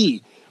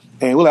USC.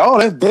 And we're like, oh,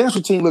 that dance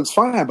routine looks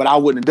fine, but I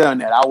wouldn't have done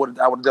that. I would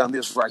have done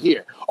this right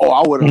here. Or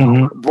I would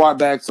have brought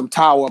back some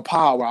Tower of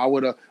Power. I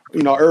would have,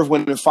 Earth,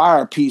 Wind, and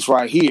Fire piece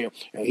right here.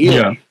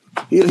 And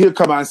he'll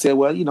come out and say,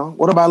 well,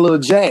 what about a little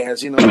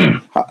jazz?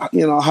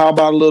 How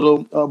about a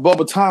little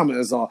Bubba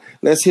Thomas? Or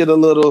let's hit a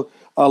little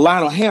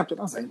Lionel Hampton.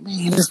 I was like,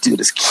 man, this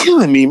dude is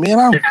killing me,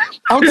 man.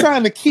 I'm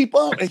trying to keep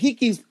up, and he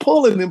keeps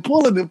pulling and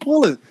pulling and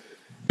pulling.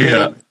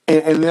 Yeah.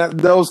 And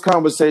those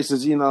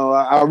conversations,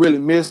 I really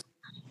miss.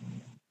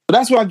 But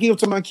that's what I give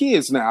to my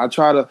kids now. I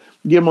try to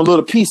give them a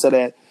little piece of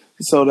that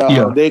so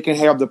that they can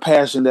have the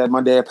passion that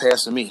my dad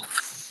passed to me.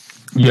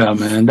 Yeah,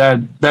 man.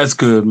 That's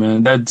good,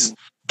 man.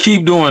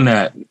 Keep doing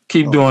that.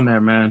 Keep doing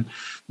that, man.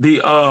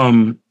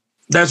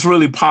 That's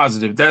really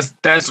positive.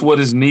 That's what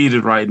is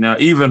needed right now,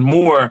 even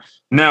more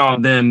now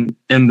than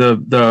in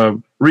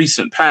the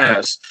recent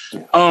past.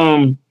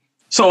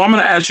 So I'm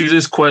going to ask you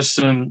this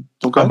question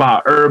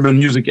about urban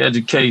music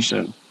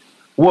education.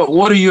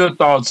 What are your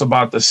thoughts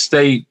about the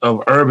state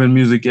of urban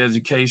music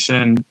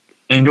education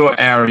in your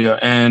area?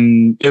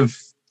 And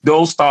if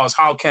those thoughts,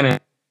 how can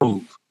it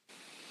improve?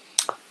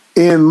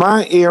 In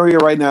my area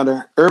right now,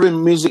 the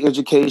urban music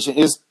education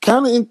is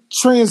kind of in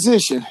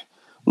transition.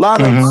 A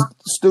lot of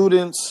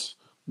students,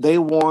 they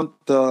want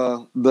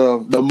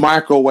the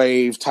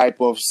microwave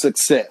type of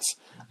success.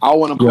 I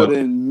want to put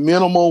in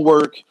minimal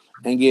work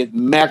and get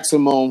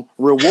maximum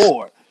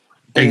reward.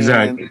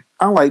 Exactly. And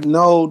I'm like,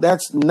 no,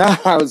 that's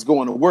not how it's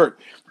going to work.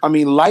 I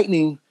mean,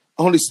 lightning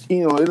only,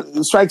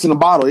 it strikes in a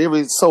bottle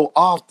every so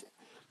often.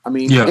 I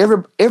mean,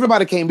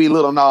 everybody can't be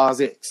Little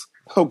Nas X,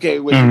 okay,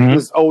 with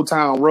this Old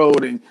Town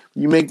Road, and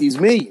you make these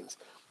millions.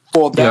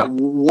 For that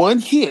one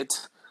hit,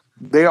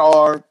 there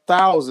are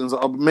thousands,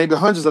 or maybe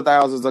hundreds of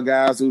thousands of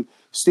guys who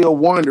still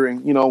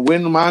wondering,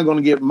 when am I going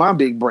to get my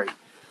big break?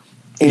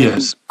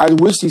 And I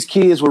wish these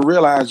kids would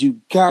realize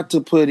you got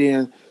to put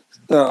in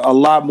a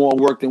lot more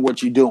work than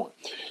what you're doing.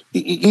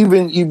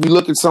 Even if you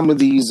look at some of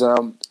these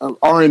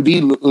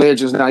R&B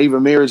legends now,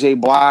 even Mary J.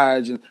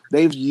 Blige, and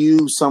they've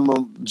used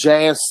some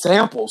jazz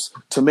samples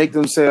to make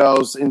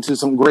themselves into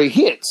some great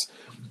hits.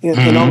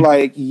 And I'm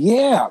like,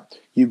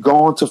 you're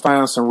going to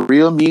find some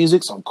real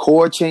music, some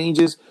chord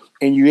changes,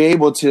 and you're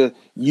able to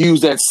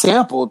use that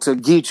sample to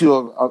get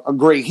you a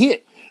great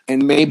hit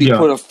and maybe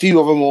put a few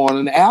of them on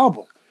an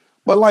album.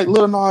 But like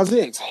Lil Nas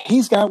X,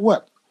 he's got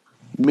what?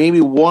 Maybe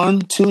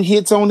 1-2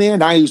 hits on there.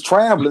 Now he's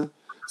traveling.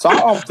 So I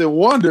often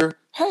wonder,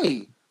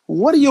 hey,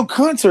 what are your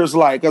concerts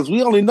like? Because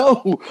we only know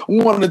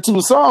 1 or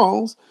 2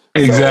 songs.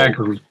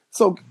 Exactly.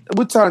 So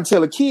we're trying to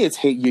tell the kids,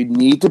 hey, you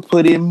need to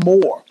put in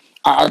more.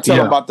 I tell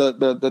them about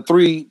the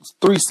three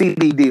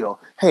CD deal.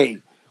 Hey,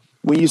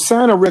 when you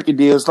sign a record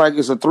deal, it's like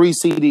it's a 3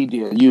 CD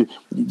deal.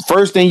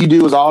 First thing you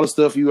do is all the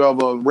stuff you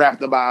ever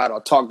rapped about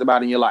or talked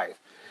about in your life.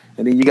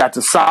 And then you got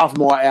the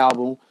sophomore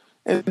album.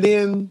 And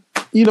then,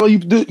 you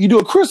do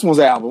a Christmas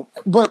album.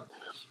 But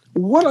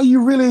what are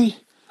you really...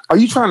 Are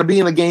you trying to be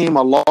in a game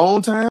a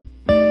long time?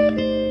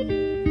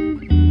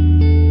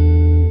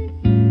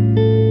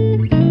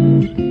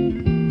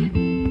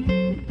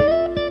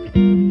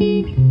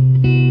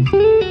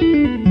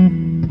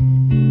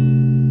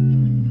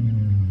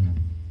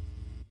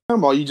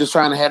 Or are you just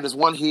trying to have this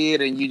one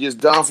hit and you just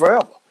done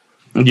forever?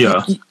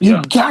 Yeah.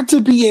 You got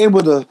to be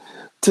able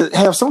to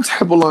have some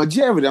type of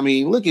longevity. I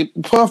mean, look at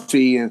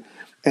Puffy and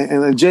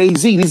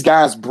Jay-Z. These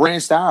guys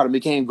branched out and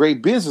became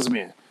great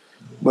businessmen.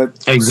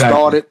 But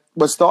started,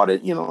 with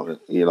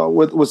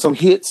some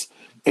hits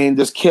and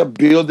just kept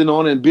building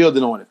on it and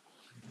building on it.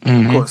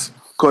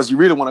 Of course, you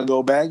really want to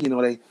go back.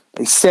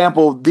 They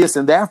sampled this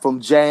and that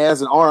from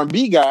jazz and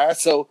R&B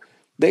guys, so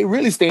they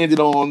really standed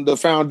on the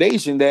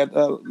foundation that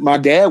my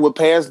dad would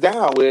pass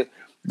down with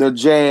the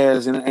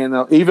jazz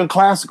and even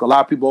classical. A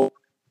lot of people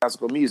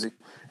classical music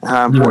and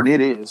how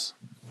important it is.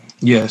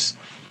 Yes.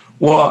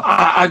 Well,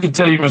 I can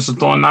tell you, Mr.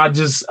 Thornton,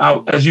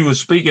 as you were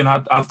speaking,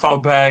 I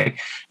thought back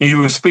and you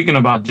were speaking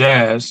about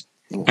jazz.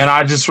 And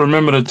I just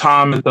remember the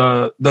time at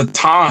the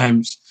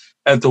times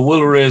at the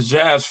Willow Ridge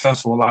Jazz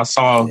Festival. I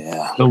saw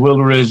the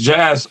Willow Ridge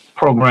Jazz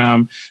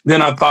program.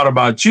 Then I thought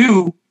about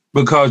you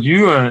because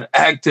you're an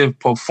active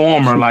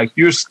performer. Like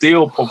you're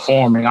still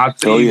performing. I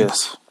see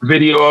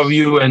video of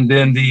you. And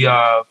then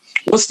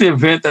what's the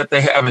event that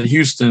they have in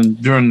Houston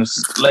during the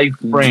late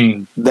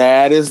spring?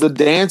 That is the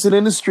Dancing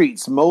in the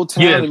Streets,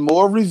 Motown and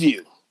More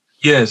Review.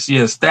 Yes.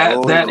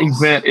 That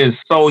event is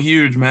so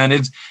huge, man.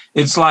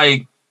 It's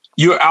like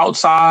you're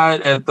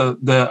outside at the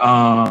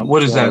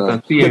what is that?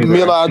 The theater.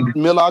 The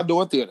Miller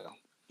Outdoor Theater.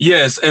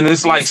 Yes, and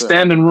it's like sir.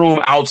 standing room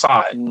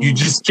outside. You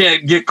just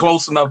can't get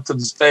close enough to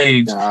the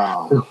stage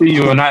to see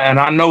you. And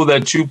I know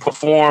that you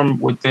perform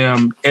with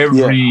them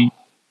every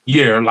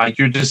year. Like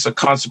you're just a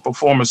constant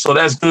performer. So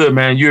that's good,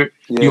 man. You're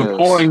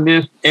pouring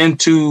this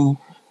into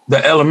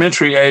the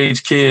elementary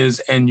age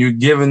kids, and you're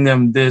giving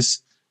them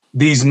these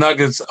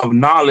nuggets of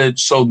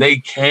knowledge so they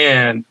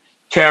can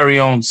carry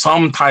on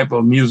some type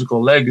of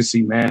musical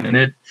legacy, man.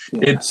 And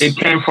it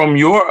came from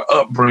your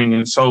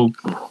upbringing. So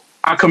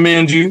I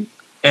commend you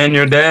and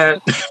your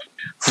dad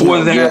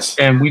for that. Yes.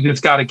 And we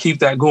just got to keep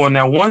that going.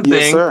 Now, one thing,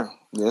 Yes, sir,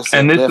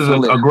 and this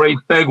definitely. is a great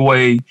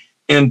segue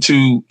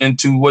into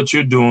what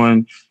you're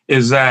doing,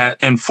 is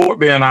that in Fort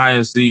Bend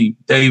ISD,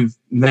 they've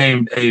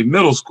named a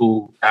middle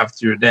school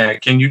after your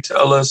dad. Can you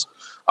tell us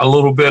a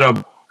little bit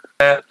about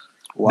that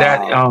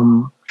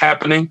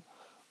happening?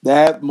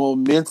 That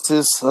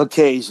momentous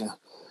occasion.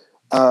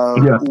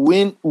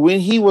 When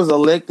he was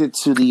elected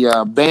to the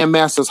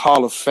Bandmasters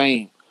Hall of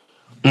Fame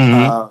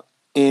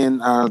in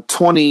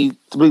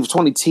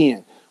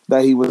 2010,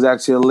 that he was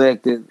actually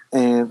elected,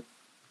 and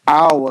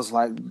I was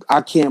like,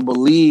 I can't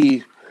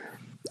believe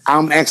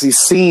I'm actually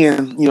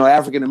seeing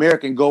African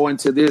American go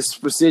into this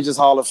prestigious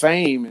Hall of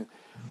Fame, and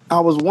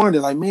I was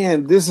wondering, like,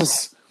 man, this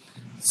is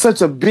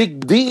such a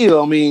big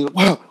deal. I mean,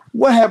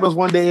 what happens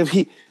one day if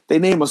they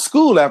name a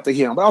school after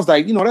him? But I was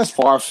like, that's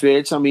far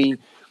fetched. I mean,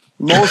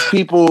 most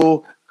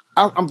people,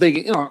 I'm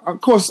thinking,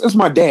 of course, it's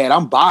my dad.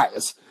 I'm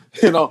biased,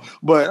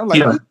 but I'm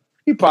like,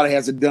 he probably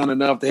hasn't done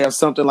enough to have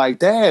something like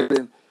that.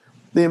 And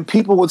then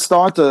people would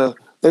start to,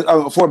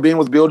 Fort Bend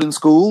was building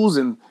schools,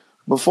 and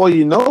before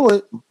you know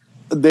it,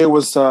 there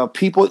was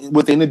people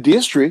within the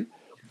district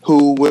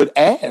who would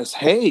ask,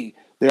 hey,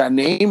 they are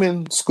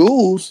naming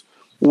schools.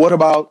 What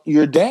about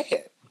your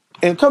dad?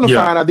 And come to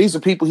find out, these are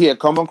people he had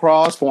come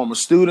across, former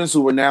students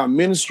who were now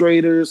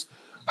administrators,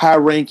 high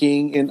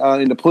ranking in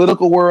the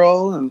political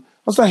world. And I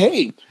was like,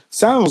 hey,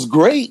 sounds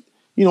great.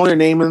 They're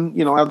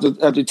naming,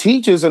 after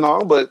teachers and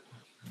all, but,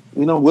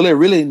 will they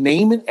really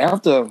name it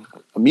after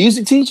a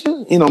music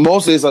teacher?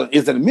 Mostly it's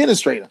an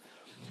administrator.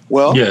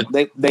 Well,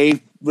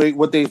 they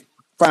what they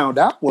found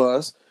out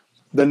was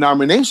the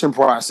nomination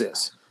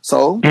process.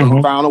 So they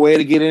found a way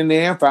to get in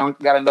there,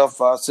 got enough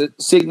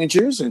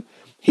signatures, and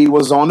he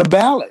was on the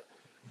ballot.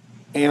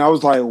 And I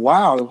was like,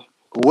 wow,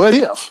 what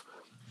if?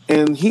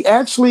 And he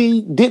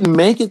actually didn't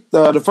make it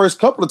the first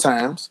couple of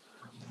times.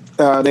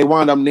 They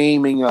wound up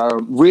naming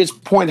Ridge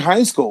Point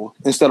High School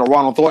instead of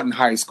Ronald Thornton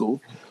High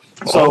School.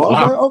 So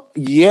I was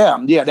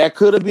like, that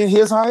could have been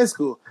his high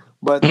school.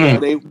 But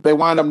they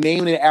wound up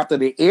naming it after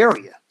the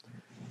area.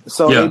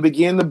 So they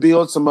began to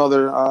build some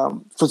other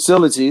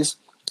facilities.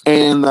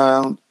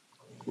 And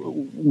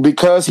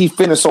because he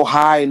finished so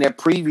high in that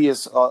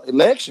previous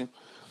election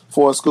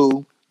for a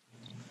school,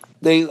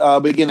 they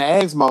began to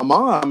ask my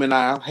mom and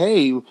I,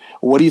 hey,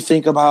 what do you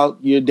think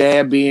about your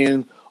dad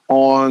being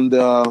on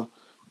the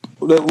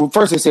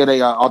first they said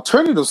a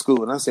alternative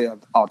school, and I said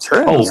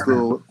alternative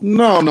school?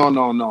 No.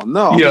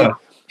 Yeah,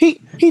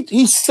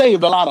 he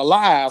saved a lot of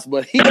lives,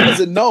 but he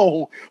wasn't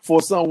known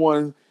for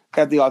someone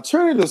at the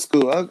alternative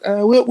school.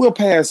 We'll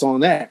pass on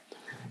that.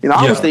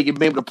 I was thinking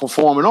maybe the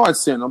Performing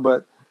Arts Center,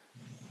 but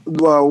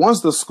once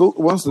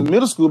the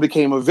middle school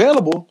became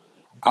available,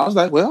 I was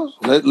like, well,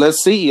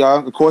 let's see.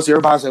 Of course,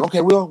 everybody said,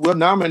 okay, we'll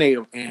nominate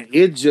him, and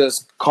it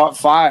just caught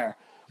fire.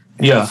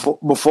 And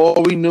before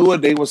we knew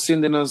it, they were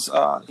sending us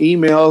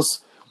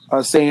emails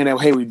saying that,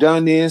 hey, we've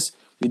done this.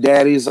 Your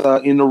daddy's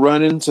in the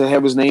running to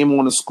have his name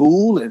on the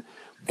school,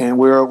 and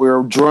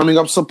we're drumming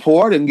up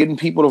support and getting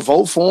people to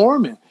vote for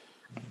him.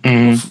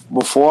 And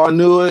before I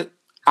knew it,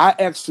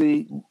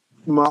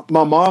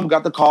 my mom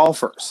got the call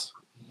first,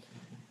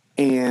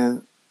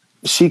 and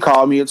she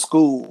called me at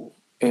school.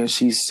 And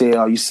she said,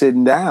 are you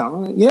sitting down?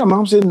 I'm like, yeah, Mom,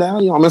 I'm sitting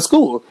down. I'm in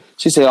school.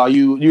 She said,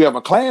 you have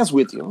a class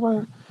with you? I'm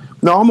like,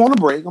 no, I'm on a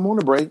break.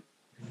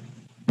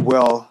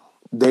 Well,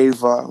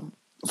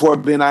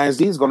 Fort Bend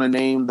ISD is going to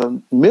name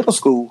the middle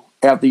school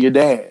after your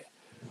dad.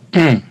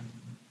 And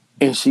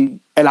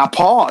I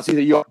paused. She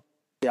said,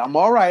 I'm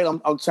all right.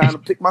 I'm trying to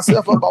pick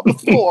myself up off the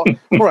floor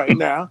right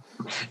now.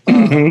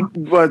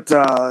 But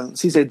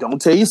she said,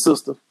 don't tell your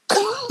sister.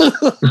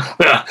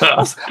 I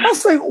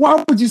was like,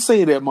 why would you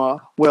say that, Ma?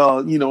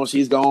 Well,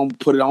 she's going to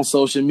put it on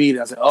social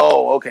media. I said,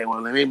 oh, okay,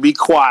 well, let me be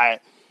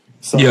quiet.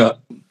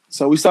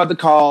 So we started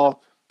to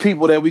call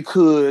people that we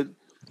could,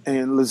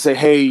 and let's say,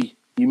 hey,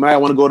 you might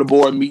want to go to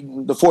board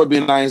meeting, the Fort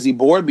Bend ISD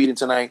board meeting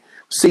tonight,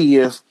 see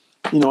if,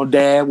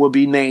 Dad will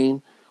be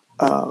named,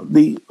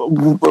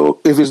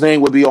 if his name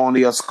would be on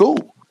the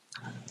school.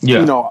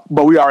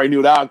 But we already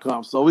knew the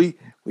outcome. So we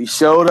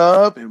showed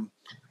up, and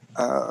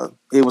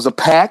it was a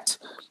packed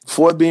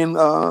Fort Bend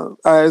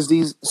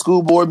ISD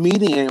school board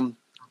meeting, and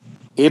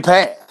it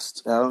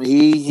passed.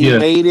 He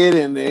made it,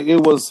 and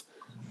it was.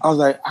 I was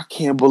like, I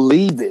can't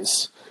believe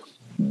this.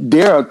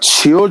 There are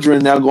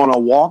children that are going to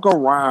walk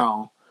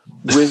around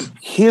with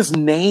his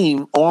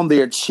name on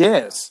their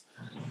chest.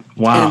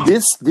 Wow! And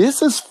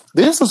this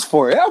is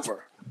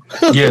forever.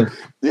 Yeah,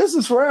 this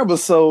is forever.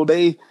 So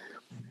they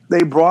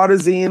they brought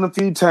us in a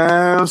few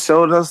times,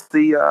 showed us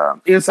the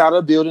inside of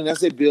the building as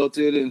they built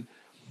it,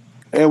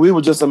 and we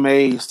were just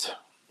amazed.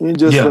 We were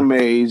just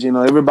amazed. You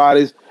know,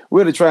 everybody's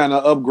really trying to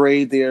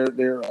upgrade their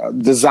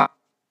design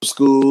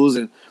schools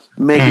and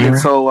making it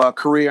so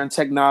career and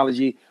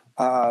technology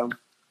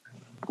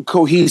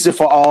cohesive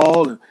for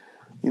all. And,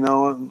 you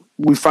know,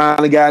 we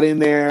finally got in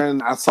there,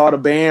 and I saw the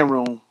band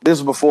room. This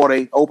was before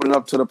they opened it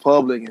up to the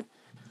public. And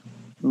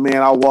man,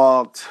 when I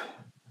walked,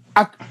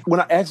 I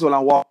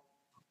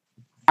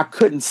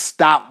couldn't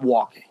stop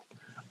walking.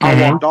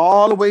 I walked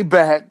all the way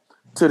back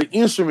to the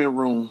instrument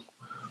room,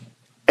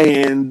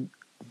 and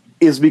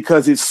it's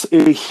because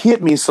it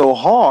hit me so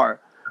hard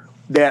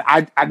that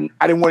I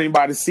didn't want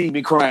anybody to see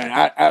me crying.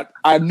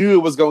 I knew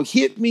it was gonna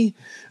hit me,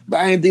 but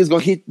I didn't think it was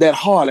gonna hit that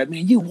hard. Like,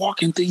 man, you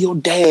walking through your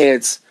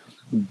dad's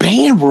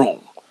band room,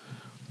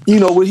 you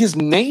know, with his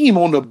name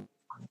on the.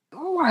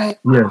 I'm like,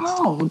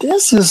 oh,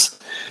 this is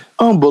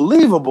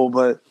unbelievable.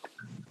 But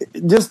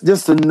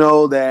just to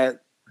know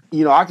that,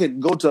 you know, I could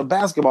go to a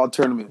basketball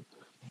tournament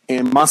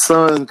and my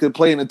son could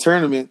play in a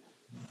tournament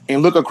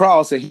and look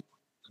across and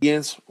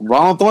against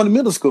Ronald Thornton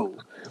Middle School.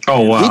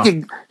 Oh wow!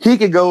 He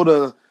could go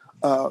to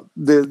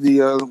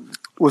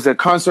was that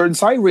concert and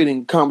sight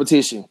reading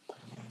competition.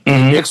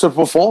 Extra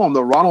perform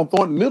the Ronald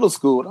Thornton Middle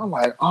School. And I'm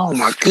like, oh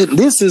my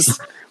goodness, this is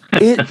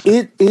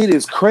it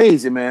is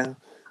crazy, man.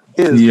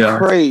 It is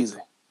crazy.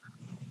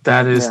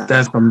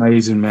 That's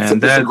amazing, man.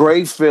 It's a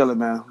great feeling,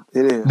 man.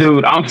 It is.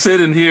 Dude, I'm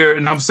sitting here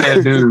and I'm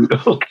saying, dude,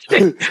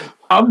 okay.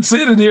 I'm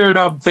sitting here and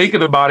I'm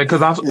thinking about it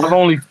because I've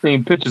only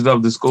seen pictures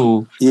of the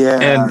school.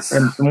 Yeah.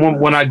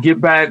 And when I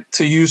get back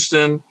to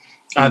Houston,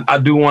 I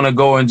do want to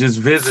go and just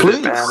visit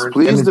it, man.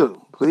 Please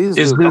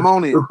do. Come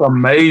on in. It's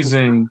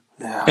amazing.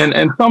 Yeah.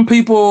 And some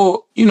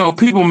people, you know,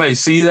 people may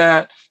see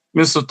that,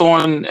 Mr.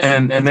 Thornton,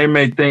 and they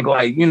may think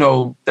like, you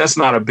know, that's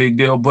not a big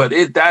deal, but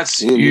that's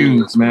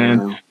huge,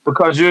 man.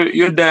 Because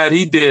your dad,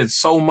 he did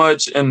so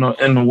much in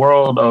the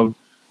world of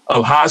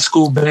high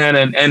school band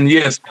and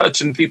yes,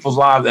 touching people's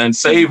lives and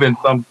saving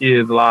some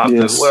kids' lives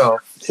as well.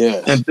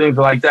 Yes. And things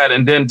like that.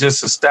 And then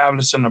just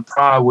establishing a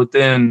pride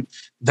within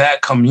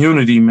that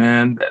community,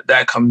 man,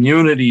 that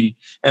community,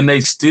 and they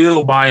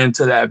still buy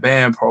into that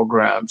band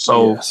program.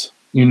 So,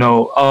 you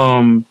know,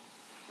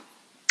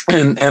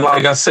 and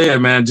like I said,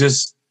 man,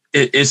 just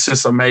it's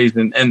just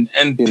amazing.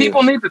 And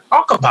people need to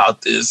talk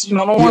about this. You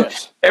know,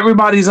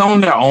 everybody's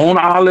on their own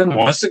island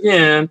once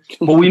again,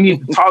 but we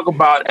need to talk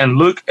about and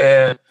look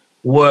at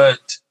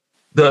what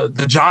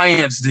the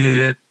Giants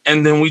did,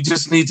 and then we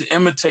just need to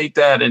imitate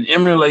that and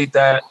emulate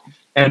that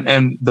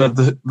and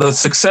the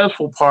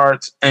successful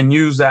parts and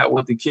use that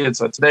with the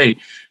kids of today.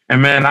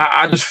 And man,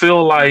 I just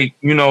feel like,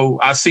 you know,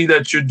 I see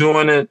that you're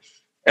doing it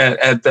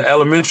at the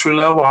elementary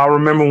level. I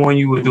remember when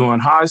you were doing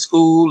high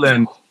school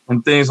and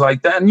things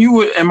like that. And you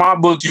were, in my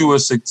book, you were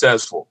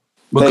successful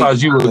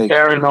because you were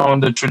carrying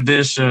on the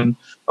tradition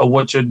of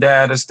what your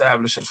dad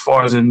established as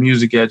far as in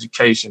music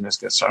education is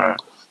concerned.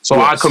 So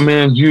I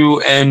commend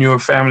you and your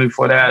family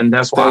for that, and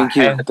that's why I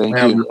had to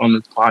have you on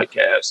this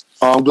podcast.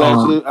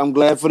 I'm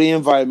glad for the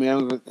invite,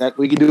 man.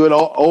 We can do it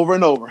over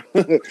and over.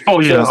 Oh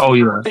yeah.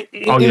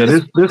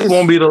 This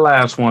won't be the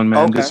last one,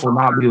 man. Okay. This will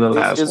not be the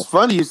last one. It's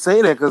funny you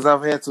say that because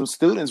I've had some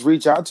students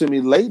reach out to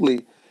me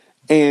lately,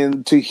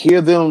 and to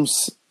hear them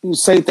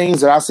say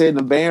things that I said in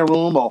the band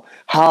room or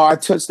how I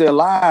touched their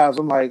lives,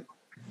 I'm like,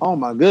 oh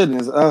my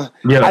goodness. I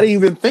didn't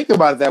even think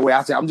about it that way.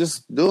 I said, I'm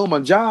just doing my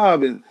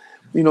job. And,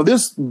 you know,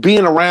 this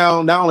being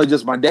around not only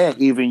just my dad,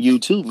 even you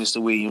too, Mr.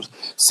 Williams,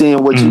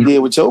 seeing what you did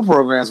with your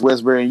programs,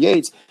 Westbury and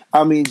Yates.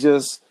 I mean,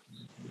 just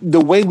the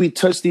way we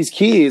touch these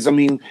kids. I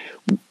mean,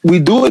 we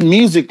do it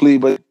musically,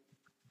 but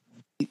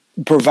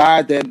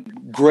provide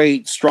that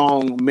great,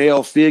 strong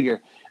male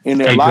figure in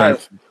their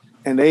life.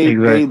 And they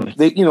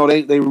you know,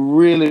 they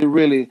really,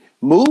 really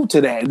move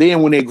to that.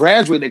 Then when they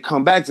graduate, they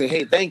come back and say,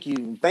 hey, thank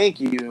you.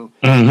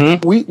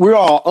 We're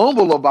all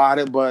humble about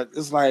it, but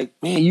it's like,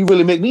 man, you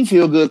really make me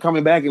feel good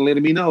coming back and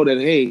letting me know that,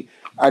 hey,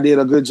 I did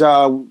a good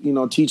job, you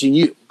know, teaching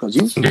you because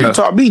you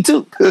taught me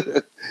too.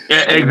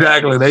 Yeah,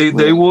 exactly.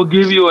 They will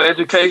give you an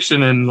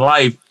education in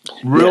life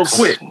real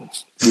quick.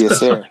 Yes,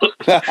 sir.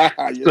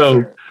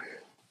 Sir.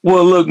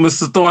 Well, look,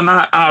 Mr. Thornton,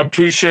 I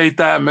appreciate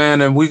that,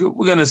 man, and we're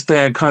gonna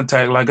stay in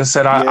contact. Like I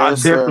said, I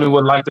definitely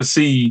would like to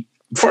see.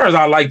 First,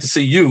 I'd like to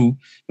see you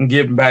and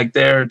getting back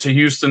there to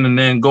Houston, and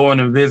then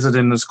going and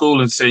visiting the school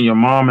and seeing your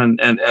mom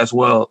and as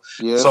well.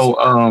 Yes. So,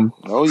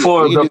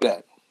 for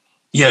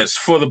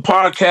the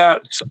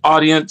podcast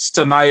audience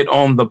tonight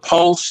on the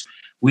Pulse,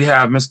 we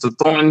have Mr.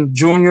 Thornton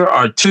Jr.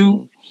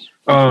 R2,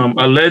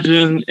 a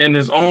legend in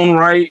his own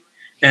right.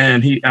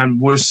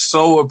 And we're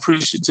so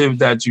appreciative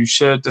that you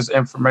shared this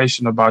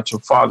information about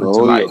your father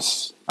tonight.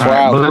 Yes.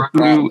 Bless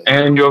you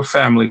and your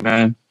family,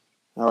 man.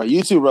 All right,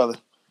 you too, brother.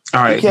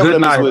 All right,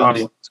 good night,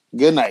 audience.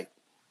 Good night.